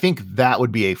 And I think that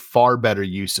would be a far better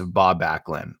use of Bob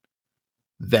Backlund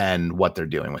than what they're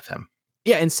doing with him.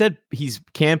 Yeah, instead he's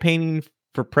campaigning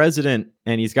for president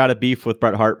and he's got a beef with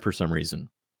Bret Hart for some reason.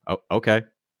 Oh, okay.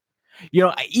 You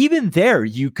know, even there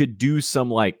you could do some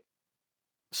like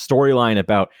storyline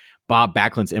about Bob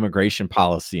Backlund's immigration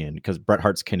policy, and because Bret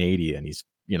Hart's Canadian, he's,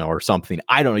 you know, or something.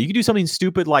 I don't know. You could do something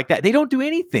stupid like that. They don't do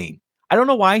anything. I don't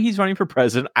know why he's running for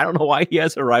president. I don't know why he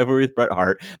has a rivalry with Bret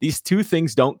Hart. These two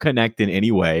things don't connect in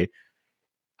any way.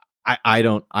 I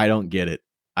don't get it.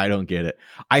 I don't get it.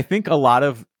 I think a lot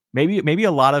of maybe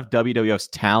a lot of WWF's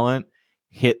talent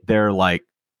hit their like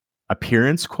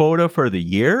appearance quota for the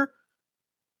year,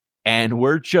 and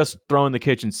we're just throwing the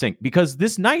kitchen sink, because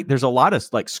this night there's a lot of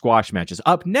like squash matches.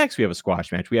 Up next, we have a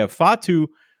squash match. We have Fatu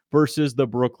versus the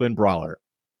Brooklyn Brawler,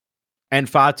 and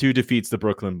Fatu defeats the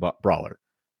Brooklyn Brawler.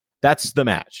 That's the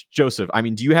match. Joseph, I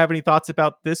mean, do you have any thoughts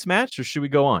about this match, or should we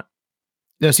go on?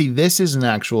 No, see, this is an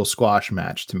actual squash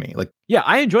match to me. Like, yeah,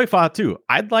 I enjoy Fatu.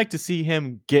 I'd like to see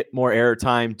him get more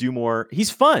airtime, do more. He's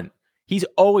fun. He's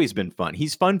always been fun.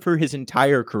 He's fun for his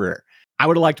entire career. I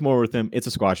would have liked more with him. It's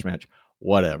a squash match.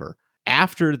 Whatever.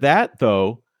 After that,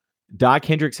 though, Doc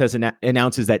Hendricks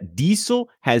announces that Diesel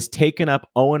has taken up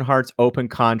Owen Hart's open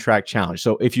contract challenge.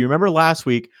 So if you remember last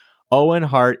week, Owen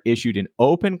Hart issued an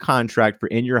open contract for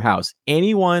In Your House.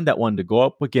 Anyone that wanted to go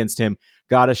up against him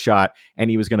got a shot, and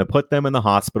he was going to put them in the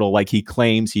hospital like he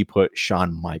claims he put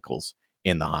Shawn Michaels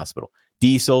in the hospital.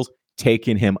 Diesel's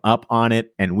taking him up on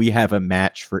it, and we have a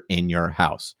match for In Your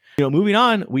House. You know, moving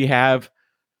on, we have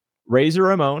Razor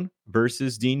Ramon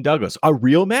versus Dean Douglas. A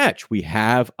real match. We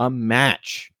have a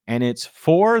match, and it's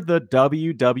for the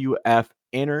WWF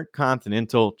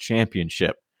Intercontinental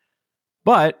Championship.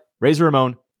 But Razor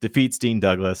Ramon defeats Dean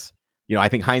Douglas. You know, I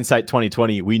think hindsight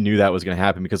 2020, we knew that was going to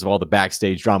happen because of all the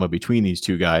backstage drama between these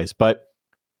two guys, but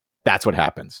that's what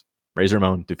happens. Razor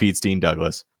Ramon defeats Dean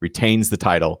Douglas, retains the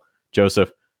title.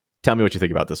 Joseph, tell me what you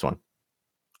think about this one.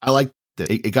 I liked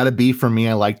it. It got a B for me.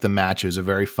 I liked the match. It was a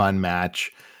very fun match.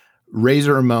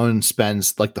 Razor Ramon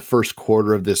spends like the first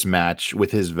quarter of this match with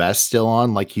his vest still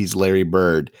on, like he's Larry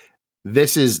Bird.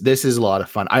 This is a lot of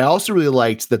fun. I also really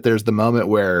liked that there's the moment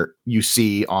where you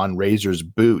see on Razor's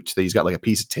boot that he's got like a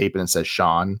piece of tape and it says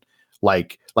Sean,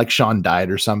 like Sean died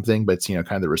or something, but it's, you know,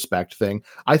 kind of the respect thing.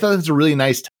 I thought it's a really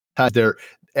nice touch there.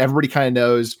 Everybody kind of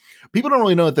knows. People don't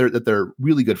really know that they're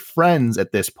really good friends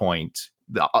at this point.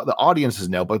 The audiences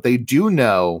know, but they do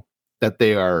know that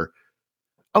they are,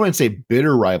 I wouldn't say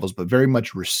bitter rivals, but very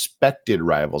much respected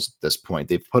rivals at this point.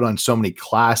 They've put on so many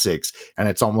classics, and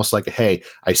it's almost like, hey,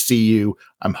 I see you.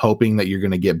 I'm hoping that you're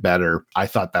going to get better. I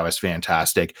thought that was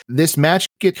fantastic. This match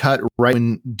gets cut right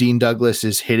when Dean Douglas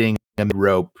is hitting a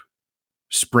rope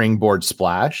springboard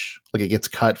splash. Like, it gets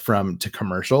cut to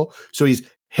commercial. So he's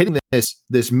hitting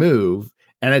this move,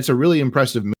 and it's a really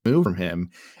impressive move from him.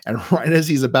 And right as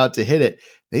he's about to hit it,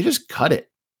 they just cut it.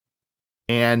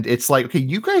 And it's like, okay,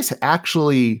 you guys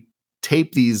actually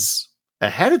tape these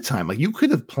ahead of time. Like, you could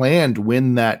have planned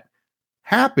when that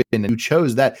happened and you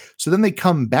chose that. So then they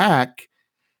come back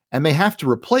and they have to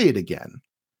replay it again.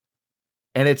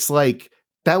 And it's like,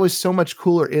 that was so much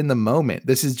cooler in the moment.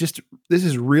 This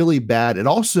is really bad. It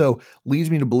also leads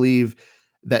me to believe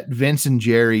that Vince and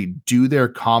Jerry do their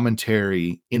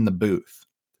commentary in the booth,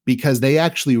 because they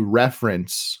actually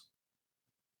reference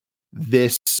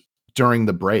this during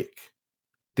the break.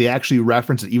 They actually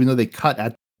reference it, even though they cut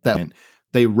at that moment.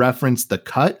 They reference the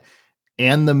cut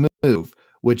and the move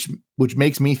which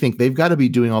makes me think they've got to be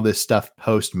doing all this stuff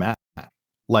post match.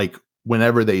 Like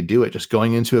whenever they do it, just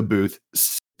going into a booth,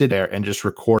 sit there and just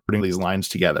recording these lines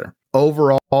together.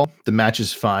 Overall, the match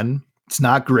is fun. It's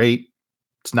not great.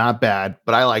 It's not bad,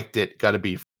 but I liked it. Got to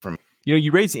be from.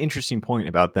 You raised an interesting point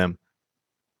about them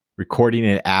recording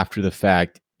it after the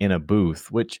fact in a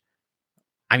booth, which,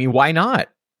 I mean, why not?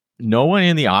 No one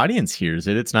in the audience hears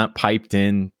it. It's not piped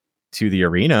in to the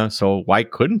arena, so why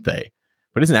couldn't they?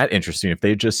 But isn't that interesting if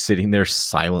they're just sitting there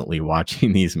silently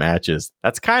watching these matches?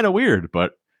 That's kind of weird,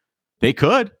 but they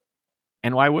could.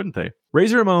 And why wouldn't they?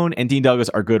 Razor Ramon and Dean Douglas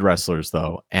are good wrestlers,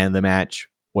 though, and the match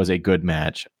was a good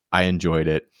match. I enjoyed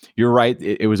it. You're right.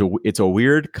 It's a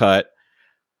weird cut.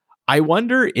 I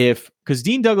wonder if, because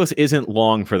Dean Douglas isn't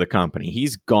long for the company.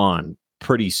 He's gone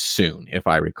pretty soon, if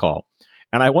I recall.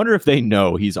 And I wonder if they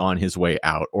know he's on his way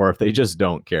out or if they just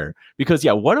don't care. Because,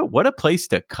 yeah, what a place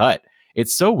to cut.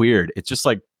 It's so weird. It's just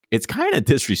like, it's kind of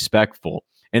disrespectful.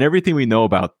 And everything we know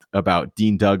about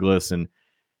Dean Douglas and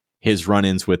his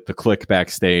run-ins with the Click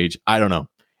backstage, I don't know.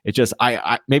 It just,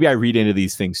 I maybe I read into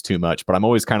these things too much, but I'm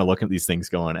always kind of looking at these things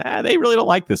going, they really don't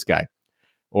like this guy.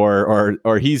 Or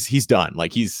he's done.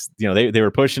 Like they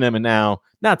were pushing him and now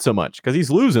not so much because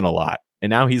he's losing a lot and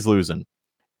now he's losing.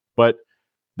 But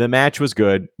the match was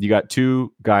good. You got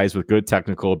two guys with good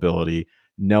technical ability,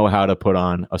 know how to put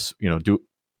on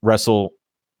wrestle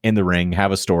in the ring,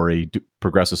 have a story,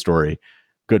 progress a story.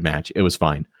 Good match. It was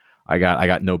fine. I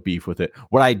got no beef with it.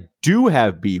 What I do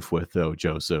have beef with though,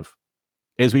 Joseph,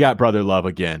 is we got Brother Love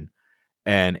again.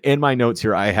 And in my notes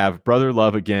here, I have Brother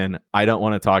Love again. I don't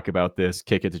want to talk about this.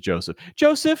 Kick it to Joseph.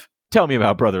 Joseph, tell me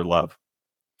about Brother Love.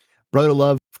 Brother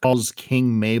Love calls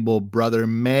King Mabel Brother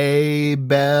Maybell.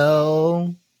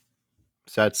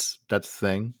 So that's the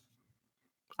thing.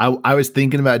 I was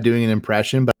thinking about doing an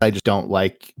impression, but I just don't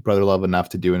like Brother Love enough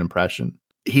to do an impression.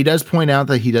 He does point out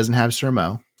that he doesn't have Sir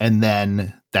Mo, and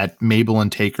then that Mabel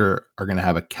and Taker are going to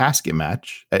have a casket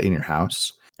match in your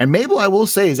house. And Mabel, I will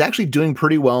say, is actually doing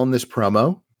pretty well in this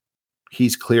promo.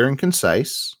 He's clear and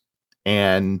concise.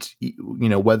 And,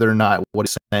 whether or not what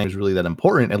he's saying is really that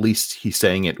important, at least he's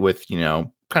saying it with,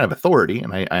 kind of authority.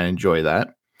 And I enjoy that.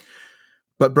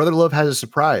 But Brother Love has a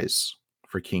surprise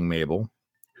for King Mabel,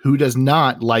 who does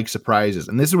not like surprises.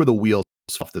 And this is where the wheels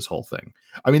off this whole thing.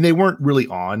 I mean, they weren't really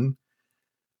on,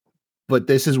 but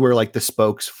this is where like the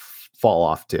spokes fall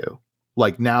off too.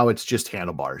 Like now it's just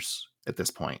handlebars at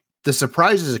this point. The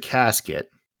surprise is a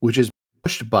casket, which is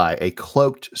pushed by a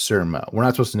cloaked Sir Mo. We're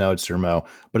not supposed to know it's Sir Mo,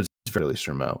 but it's fairly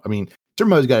Sir Mo. I mean, Sir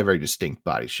Mo's got a very distinct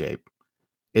body shape.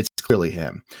 It's clearly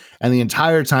him. And the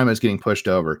entire time it's getting pushed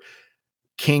over,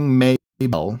 King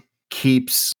Mabel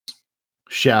keeps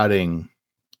shouting,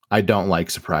 "I don't like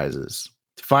surprises."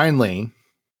 Finally,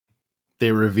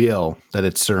 they reveal that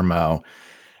it's Sir Mo,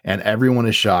 and everyone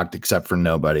is shocked except for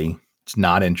nobody. It's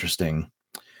not interesting.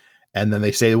 And then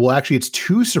they say, well, actually, it's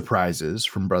two surprises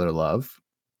from Brother Love.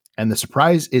 And the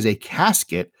surprise is a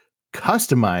casket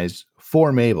customized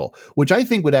for Mabel, which I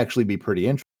think would actually be pretty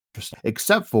interesting,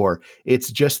 except for it's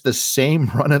just the same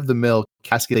run-of-the-mill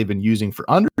casket they've been using for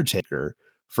Undertaker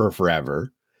for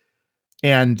forever.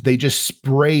 And they just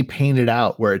spray paint it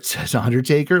out where it says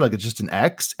Undertaker, like it's just an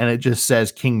X, and it just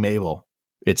says King Mabel.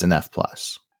 It's an F+.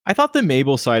 I thought the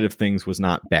Mabel side of things was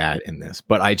not bad in this,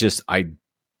 but I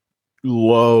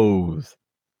loathe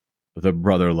the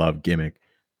Brother Love gimmick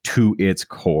to its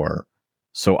core,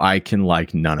 so I can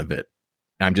like none of it.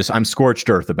 I'm scorched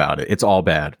earth about it. It's all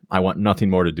bad. I want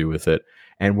nothing more to do with it.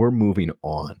 And we're moving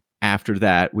on. After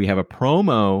that, we have a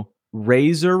promo.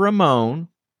 Razor Ramon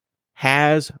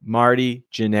has Marty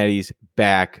Jannetty's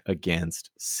back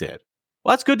against Sid.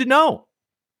 Well, that's good to know.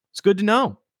 It's good to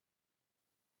know.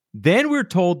 Then we're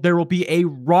told there will be a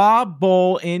Raw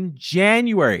Bowl in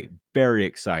January. Very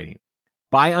exciting.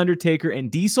 Buy Undertaker and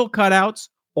Diesel cutouts,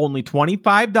 only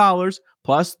 $25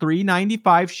 plus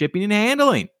 $3.95 shipping and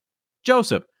handling.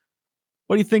 Joseph,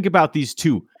 what do you think about these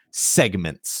two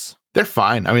segments? They're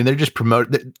fine. I mean, they're just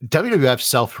WWF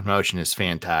self-promotion is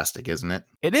fantastic, isn't it?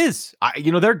 It is.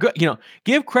 They're good.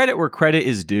 Give credit where credit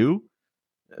is due.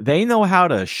 They know how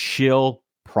to shill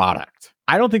product.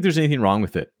 I don't think there's anything wrong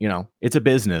with it. It's a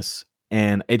business,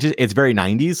 and it's very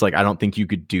 90s. Like, I don't think you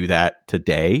could do that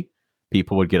today.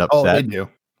 People would get upset. Oh, they do.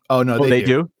 Oh, no, they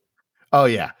do. Oh,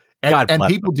 yeah. And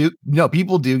people do. No,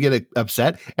 people do get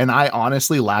upset. And I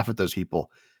honestly laugh at those people.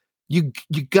 You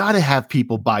got to have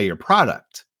people buy your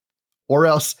product, or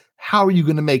else how are you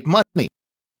going to make money?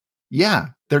 Yeah,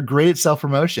 they're great at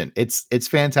self-promotion. It's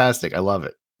fantastic. I love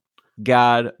it.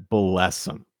 God bless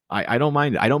them. I don't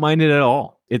mind it. I don't mind it at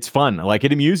all. It's fun. Like,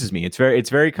 it amuses me. It's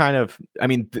very kind of, I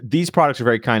mean, these products are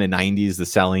very kind of 90s, the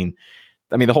selling,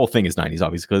 I mean, the whole thing is 90s,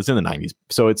 obviously, because it's in the 90s.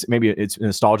 So it's maybe it's a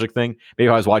nostalgic thing. Maybe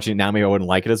if I was watching it now, maybe I wouldn't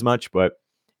like it as much, but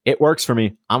it works for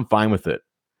me. I'm fine with it.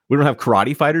 We don't have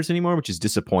karate fighters anymore, which is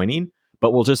disappointing,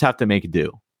 but we'll just have to make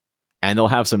do. And they'll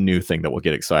have some new thing that we'll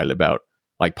get excited about,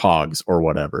 like Pogs or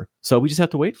whatever. So we just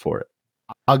have to wait for it.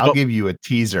 I'll give you a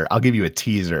teaser.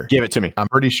 Give it to me. I'm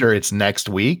pretty sure it's next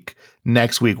week.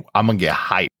 Next week, I'm going to get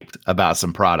hyped about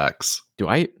some products. I'll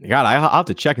have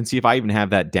to check and see if I even have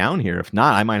that down here. If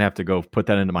not, I might have to go put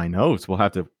that into my notes. We'll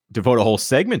have to devote a whole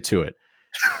segment to it.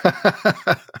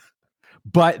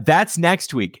 But that's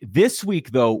next week. This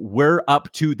week, though, we're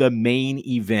up to the main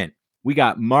event. We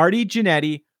got Marty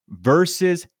Jannetty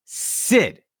versus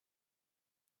Sid.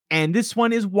 And this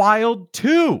one is wild,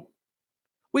 too.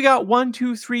 We got 1,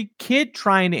 2, 3 Kid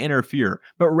trying to interfere,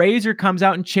 but Razor comes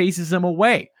out and chases him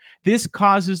away. This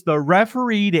causes the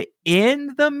referee to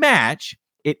end the match.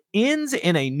 It ends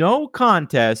in a no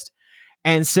contest,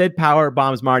 and Sid power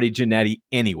bombs Marty Jannetty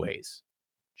anyways.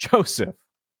 Joseph,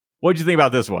 what'd you think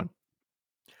about this one?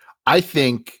 I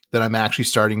think that I'm actually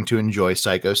starting to enjoy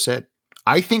Psycho Sid.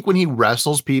 I think when he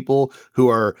wrestles people who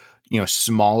are,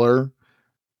 smaller,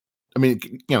 I mean,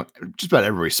 just about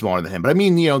everybody's smaller than him, but I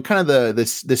mean, kind of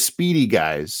the speedy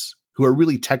guys who are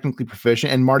really technically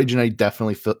proficient, and Marty Jannetty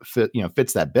definitely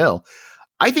fits that bill.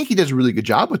 I think he does a really good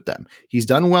job with them. He's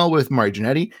done well with Marty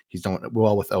Jannetty. He's done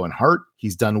well with Owen Hart.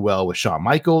 He's done well with Shawn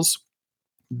Michaels.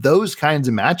 Those kinds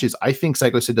of matches, I think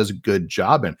Psycho Sid does a good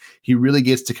job in. He really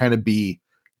gets to kind of be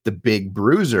the big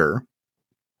bruiser,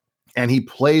 and he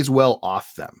plays well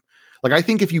off them. Like, I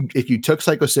think if you took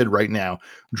Psycho Sid right now,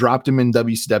 dropped him in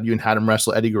WCW and had him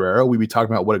wrestle Eddie Guerrero, we'd be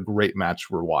talking about what a great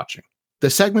match we're watching. The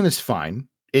segment is fine.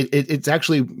 It's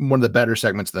actually one of the better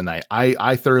segments of the night.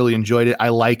 I thoroughly enjoyed it. I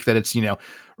like that it's,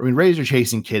 Razor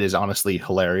chasing Kid is honestly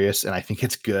hilarious, and I think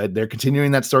it's good. They're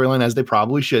continuing that storyline as they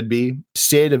probably should be.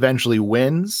 Sid eventually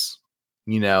wins.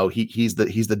 He's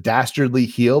the dastardly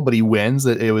heel, but he wins.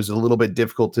 It was a little bit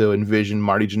difficult to envision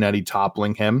Marty Jannetty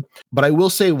toppling him. But I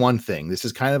will say one thing. This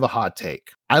is kind of a hot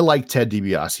take. I like Ted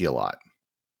DiBiase a lot,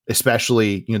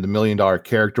 especially, the $1 million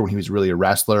character when he was really a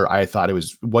wrestler. I thought a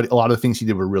lot of the things he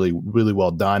did were really, really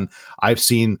well done. I've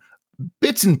seen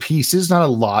bits and pieces, not a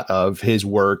lot of his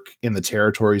work in the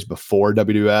territories before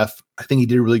WWF. I think he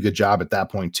did a really good job at that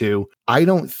point too. I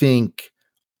don't think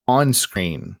on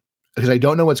screen, because I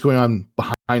don't know what's going on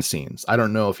behind the scenes. I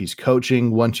don't know if he's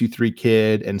coaching 1, 2, 3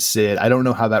 Kid and Sid. I don't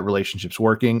know how that relationship's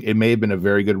working. It may have been a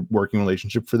very good working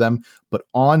relationship for them, but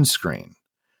on screen,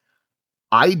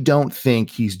 I don't think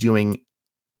he's doing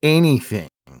anything,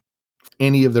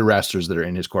 any of the wrestlers that are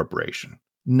in his corporation.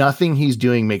 Nothing he's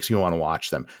doing makes me want to watch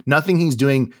them. Nothing he's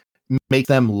doing makes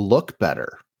them look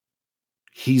better.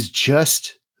 He's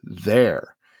just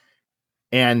there.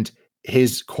 And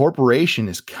his corporation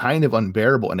is kind of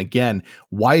unbearable. And again,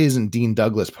 why isn't Dean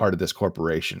Douglas part of this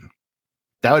corporation?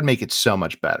 That would make it so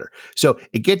much better. So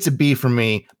it gets a B for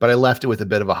me, but I left it with a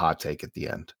bit of a hot take at the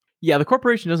end. Yeah, the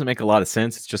corporation doesn't make a lot of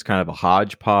sense. It's just kind of a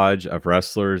hodgepodge of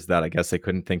wrestlers that I guess they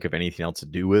couldn't think of anything else to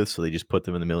do with, so they just put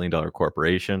them in the $1 million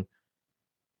corporation.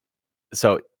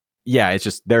 So, yeah, it's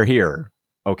just they're here.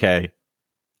 Okay.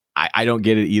 I don't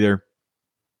get it either.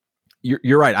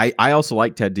 You're right. I also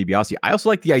like Ted DiBiase. I also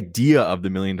like the idea of the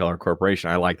 $1 million corporation.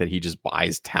 I like that he just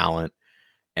buys talent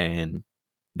and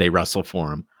they wrestle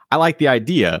for him. I like the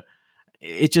idea.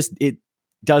 It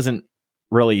doesn't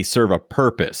really serve a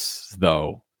purpose,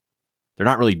 though. They're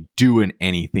not really doing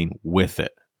anything with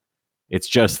it. It's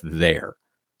just there.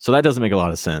 So that doesn't make a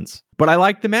lot of sense. But I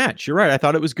like the match. You're right. I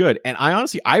thought it was good. And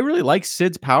I really like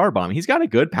Sid's powerbomb. He's got a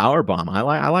good powerbomb. I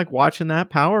like watching that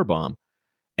powerbomb.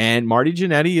 And Marty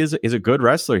Jannetty is a good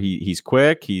wrestler. He's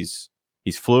quick. He's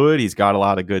fluid. He's got a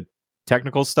lot of good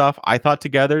technical stuff. I thought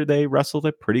together they wrestled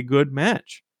a pretty good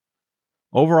match.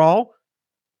 Overall,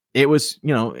 it was,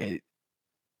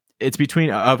 it's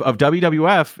between of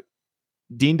WWF,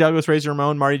 Dean Douglas, Razor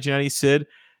Ramon, Marty Jannetty, Sid,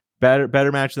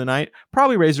 better match of the night.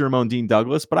 Probably Razor Ramon, Dean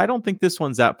Douglas, but I don't think this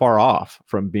one's that far off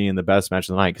from being the best match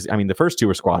of the night. Because the first two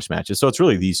were squash matches, so it's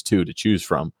really these two to choose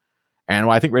from. And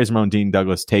I think Razor Ramon, Dean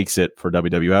Douglas takes it for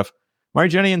WWF.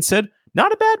 Marty Jannetty and Sid,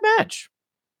 not a bad match.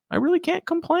 I really can't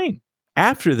complain.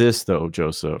 After this, though,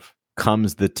 Joseph,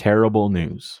 comes the terrible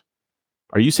news.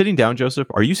 Are you sitting down, Joseph?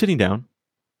 Are you sitting down?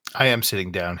 I am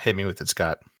sitting down. Hit me with it,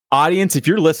 Scott. Audience, if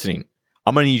you're listening,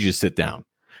 I'm going to need you to sit down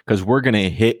because we're going to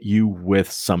hit you with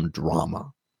some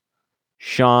drama.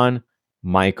 Shawn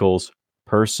Michaels'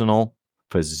 personal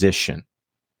physician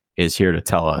is here to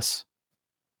tell us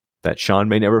that Shawn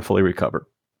may never fully recover.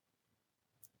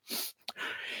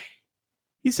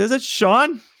 He says that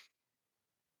Shawn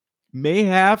may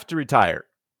have to retire.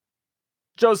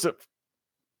 Joseph,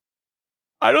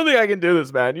 I don't think I can do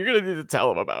this, man. You're going to need to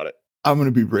tell him about it. I'm going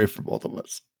to be brave for both of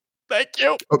us. Thank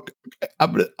you. Okay.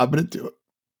 I'm going to do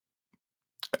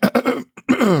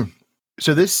it.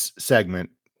 So this segment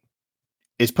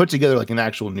is put together like an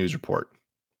actual news report.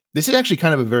 This is actually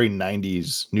kind of a very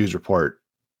 90s news report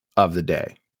of the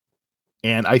day.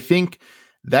 And I think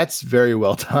that's very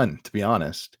well done, to be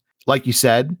honest. Like you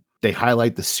said, they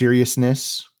highlight the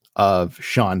seriousness of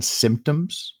Sean's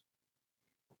symptoms.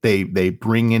 They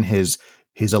bring in his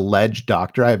alleged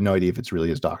doctor. I have no idea if it's really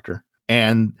his doctor.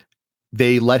 And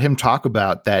they let him talk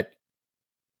about that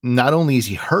not only is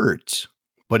he hurt,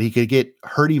 but he could get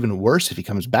hurt even worse if he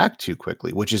comes back too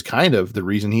quickly, which is kind of the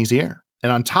reason he's here.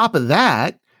 And on top of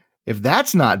that, if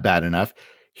that's not bad enough,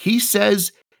 he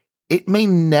says it may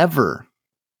never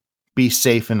be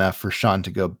safe enough for Sean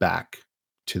to go back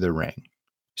to the ring.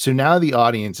 So now the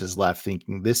audience is left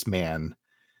thinking this man,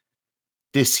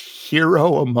 this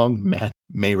hero among men,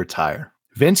 may retire.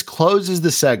 Vince closes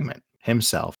the segment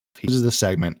himself. He closes the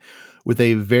segment with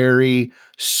a very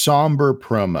somber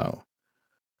promo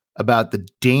about the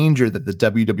danger that the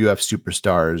WWF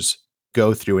superstars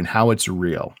go through and how it's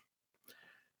real.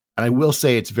 And I will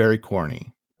say it's very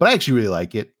corny, but I actually really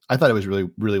like it. I thought it was really,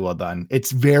 really well done.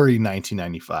 It's very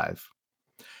 1995.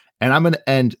 And I'm going to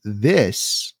end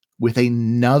this with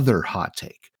another hot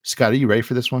take. Scott, are you ready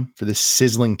for this one? For this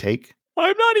sizzling take?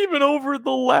 I'm not even over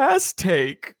the last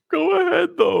take. Go ahead,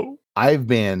 though. I've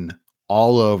been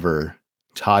all over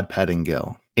Todd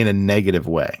Pettingill in a negative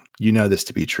way. You know this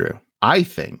to be true. I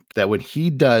think that when he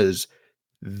does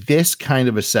this kind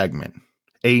of a segment,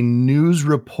 a news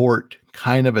report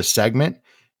kind of a segment,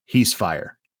 he's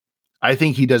fire. I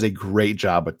think he does a great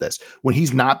job with this. When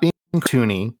he's not being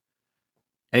cartoony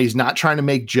and he's not trying to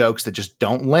make jokes that just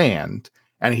don't land,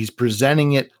 and he's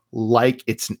presenting it like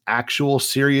it's an actual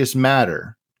serious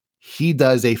matter, he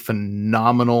does a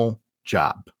phenomenal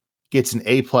job. Gets an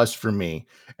A+ for me.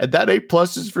 And that A+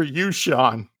 is for you,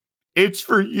 Sean. It's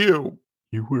for you.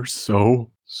 You were so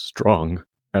strong,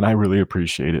 and I really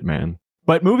appreciate it, man.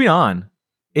 But moving on,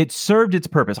 it served its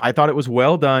purpose. I thought it was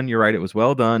well done. You're right. It was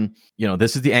well done. You know,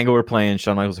 this is the angle we're playing.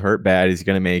 Shawn Michaels hurt bad. He's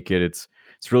going to make it. It's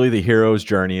really the hero's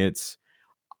journey.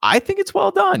 I think it's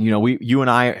well done. You know, you and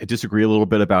I disagree a little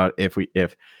bit about if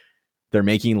they're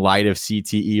making light of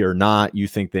CTE or not. You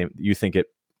think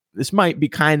this might be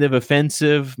kind of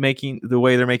offensive, making the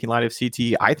way they're making light of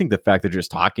CTE. I think the fact they're just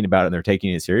talking about it and they're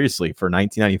taking it seriously for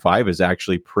 1995 is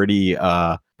actually pretty,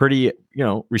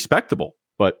 respectable.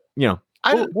 But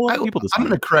I'm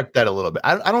going to correct that a little bit.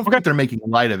 I don't think they're making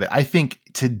light of it. I think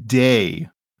today,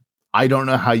 I don't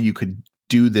know how you could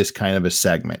do this kind of a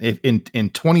segment. If in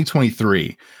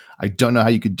 2023, I don't know how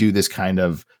you could do this kind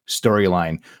of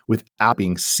storyline without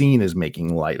being seen as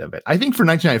making light of it. I think for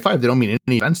 1995, they don't mean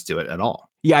any offense to it at all.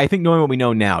 Yeah, I think knowing what we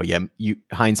know now,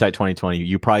 hindsight 2020,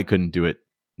 you probably couldn't do it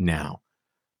now.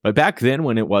 But back then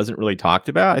when it wasn't really talked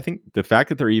about, I think the fact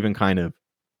that they're even kind of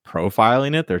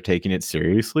profiling it, they're taking it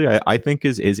seriously, I think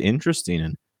is interesting,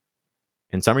 and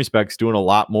in some respects doing a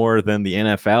lot more than the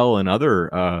NFL and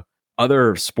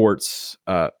other sports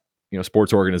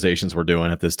sports organizations were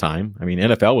doing at this time. I mean,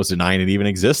 NFL was denying it even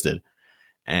existed.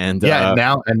 And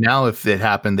now if it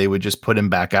happened, they would just put him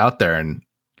back out there and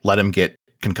let him get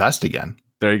concussed again.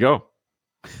 There you go.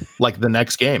 Like the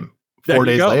next game, 4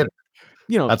 days later.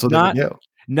 That's what they would do.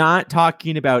 Not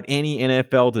talking about any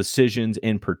NFL decisions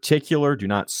in particular. Do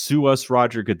not sue us,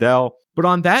 Roger Goodell. But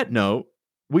on that note,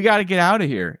 we got to get out of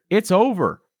here. It's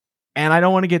over. And I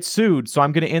don't want to get sued, so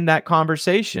I'm going to end that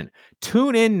conversation.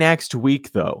 Tune in next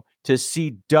week, though, to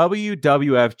see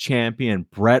WWF champion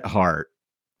Bret Hart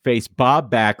face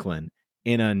Bob Backlund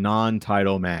in a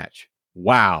non-title match.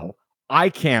 Wow. I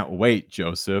can't wait,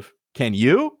 Joseph. Can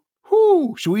you?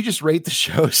 Whoo, should we just rate the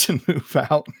shows and move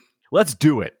out? Let's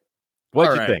do it.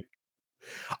 What do you think?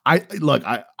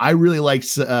 I really like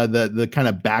the kind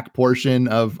of back portion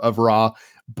of Raw,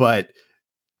 but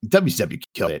WCW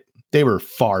killed it. They were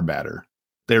far better.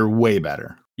 They're way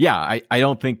better. Yeah, I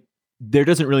don't think there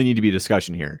doesn't really need to be a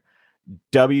discussion here.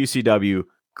 WCW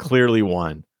clearly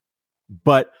won.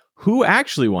 But who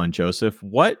actually won, Joseph?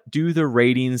 What do the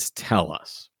ratings tell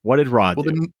us? What did Raw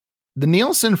do? The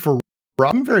Nielsen for Raw,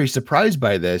 I'm very surprised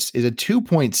by this, is a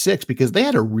 2.6 because they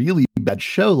had a really bad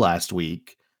show last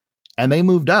week and they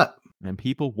moved up. And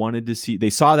people wanted to see, they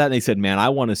saw that and they said, man, I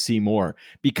want to see more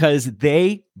because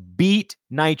they beat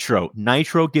Nitro.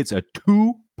 Nitro gets a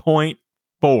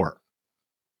 2.4.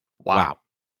 Wow.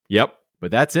 Yep.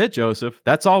 But that's it, Joseph.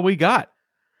 That's all we got.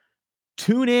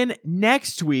 Tune in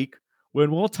next week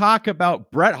when we'll talk about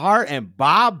Bret Hart and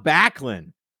Bob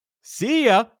Backlund. See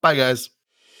ya. Bye, guys.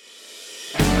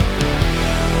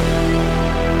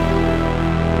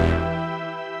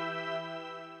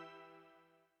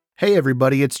 Hey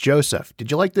everybody, it's Joseph.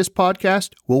 Did you like this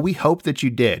podcast? Well, we hope that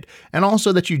you did, and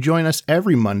also that you join us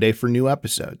every Monday for new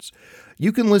episodes.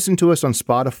 You can listen to us on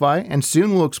Spotify, and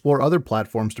soon we'll explore other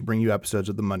platforms to bring you episodes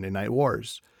of the Monday Night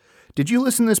Wars. Did you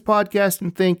listen to this podcast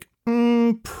and think,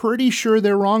 pretty sure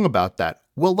they're wrong about that?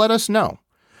 Well, let us know.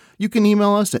 You can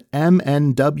email us at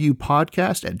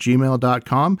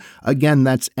mnwpodcast@gmail.com. Again,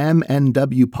 that's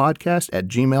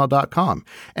mnwpodcast@gmail.com.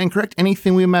 And correct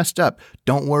anything we messed up.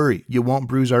 Don't worry, you won't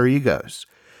bruise our egos.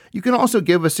 You can also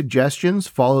give us suggestions,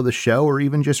 follow the show, or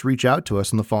even just reach out to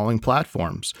us on the following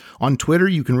platforms. On Twitter,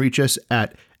 you can reach us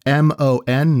at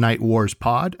MON Night Wars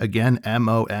Pod. Again,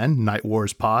 MON Night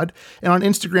Wars Pod. And on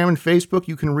Instagram and Facebook,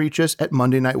 you can reach us at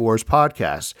Monday Night Wars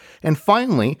Podcast. And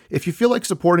finally, if you feel like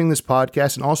supporting this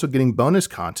podcast and also getting bonus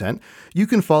content, you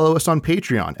can follow us on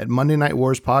Patreon at Monday Night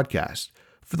Wars Podcast.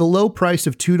 For the low price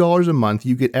of $2 a month,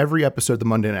 you get every episode of the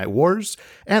Monday Night Wars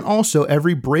and also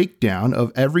every breakdown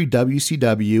of every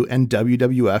WCW and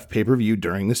WWF pay-per-view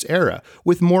during this era,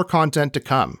 with more content to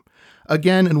come.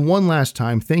 Again, and one last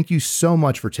time, thank you so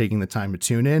much for taking the time to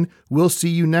tune in. We'll see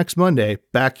you next Monday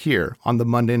back here on the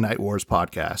Monday Night Wars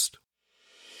podcast.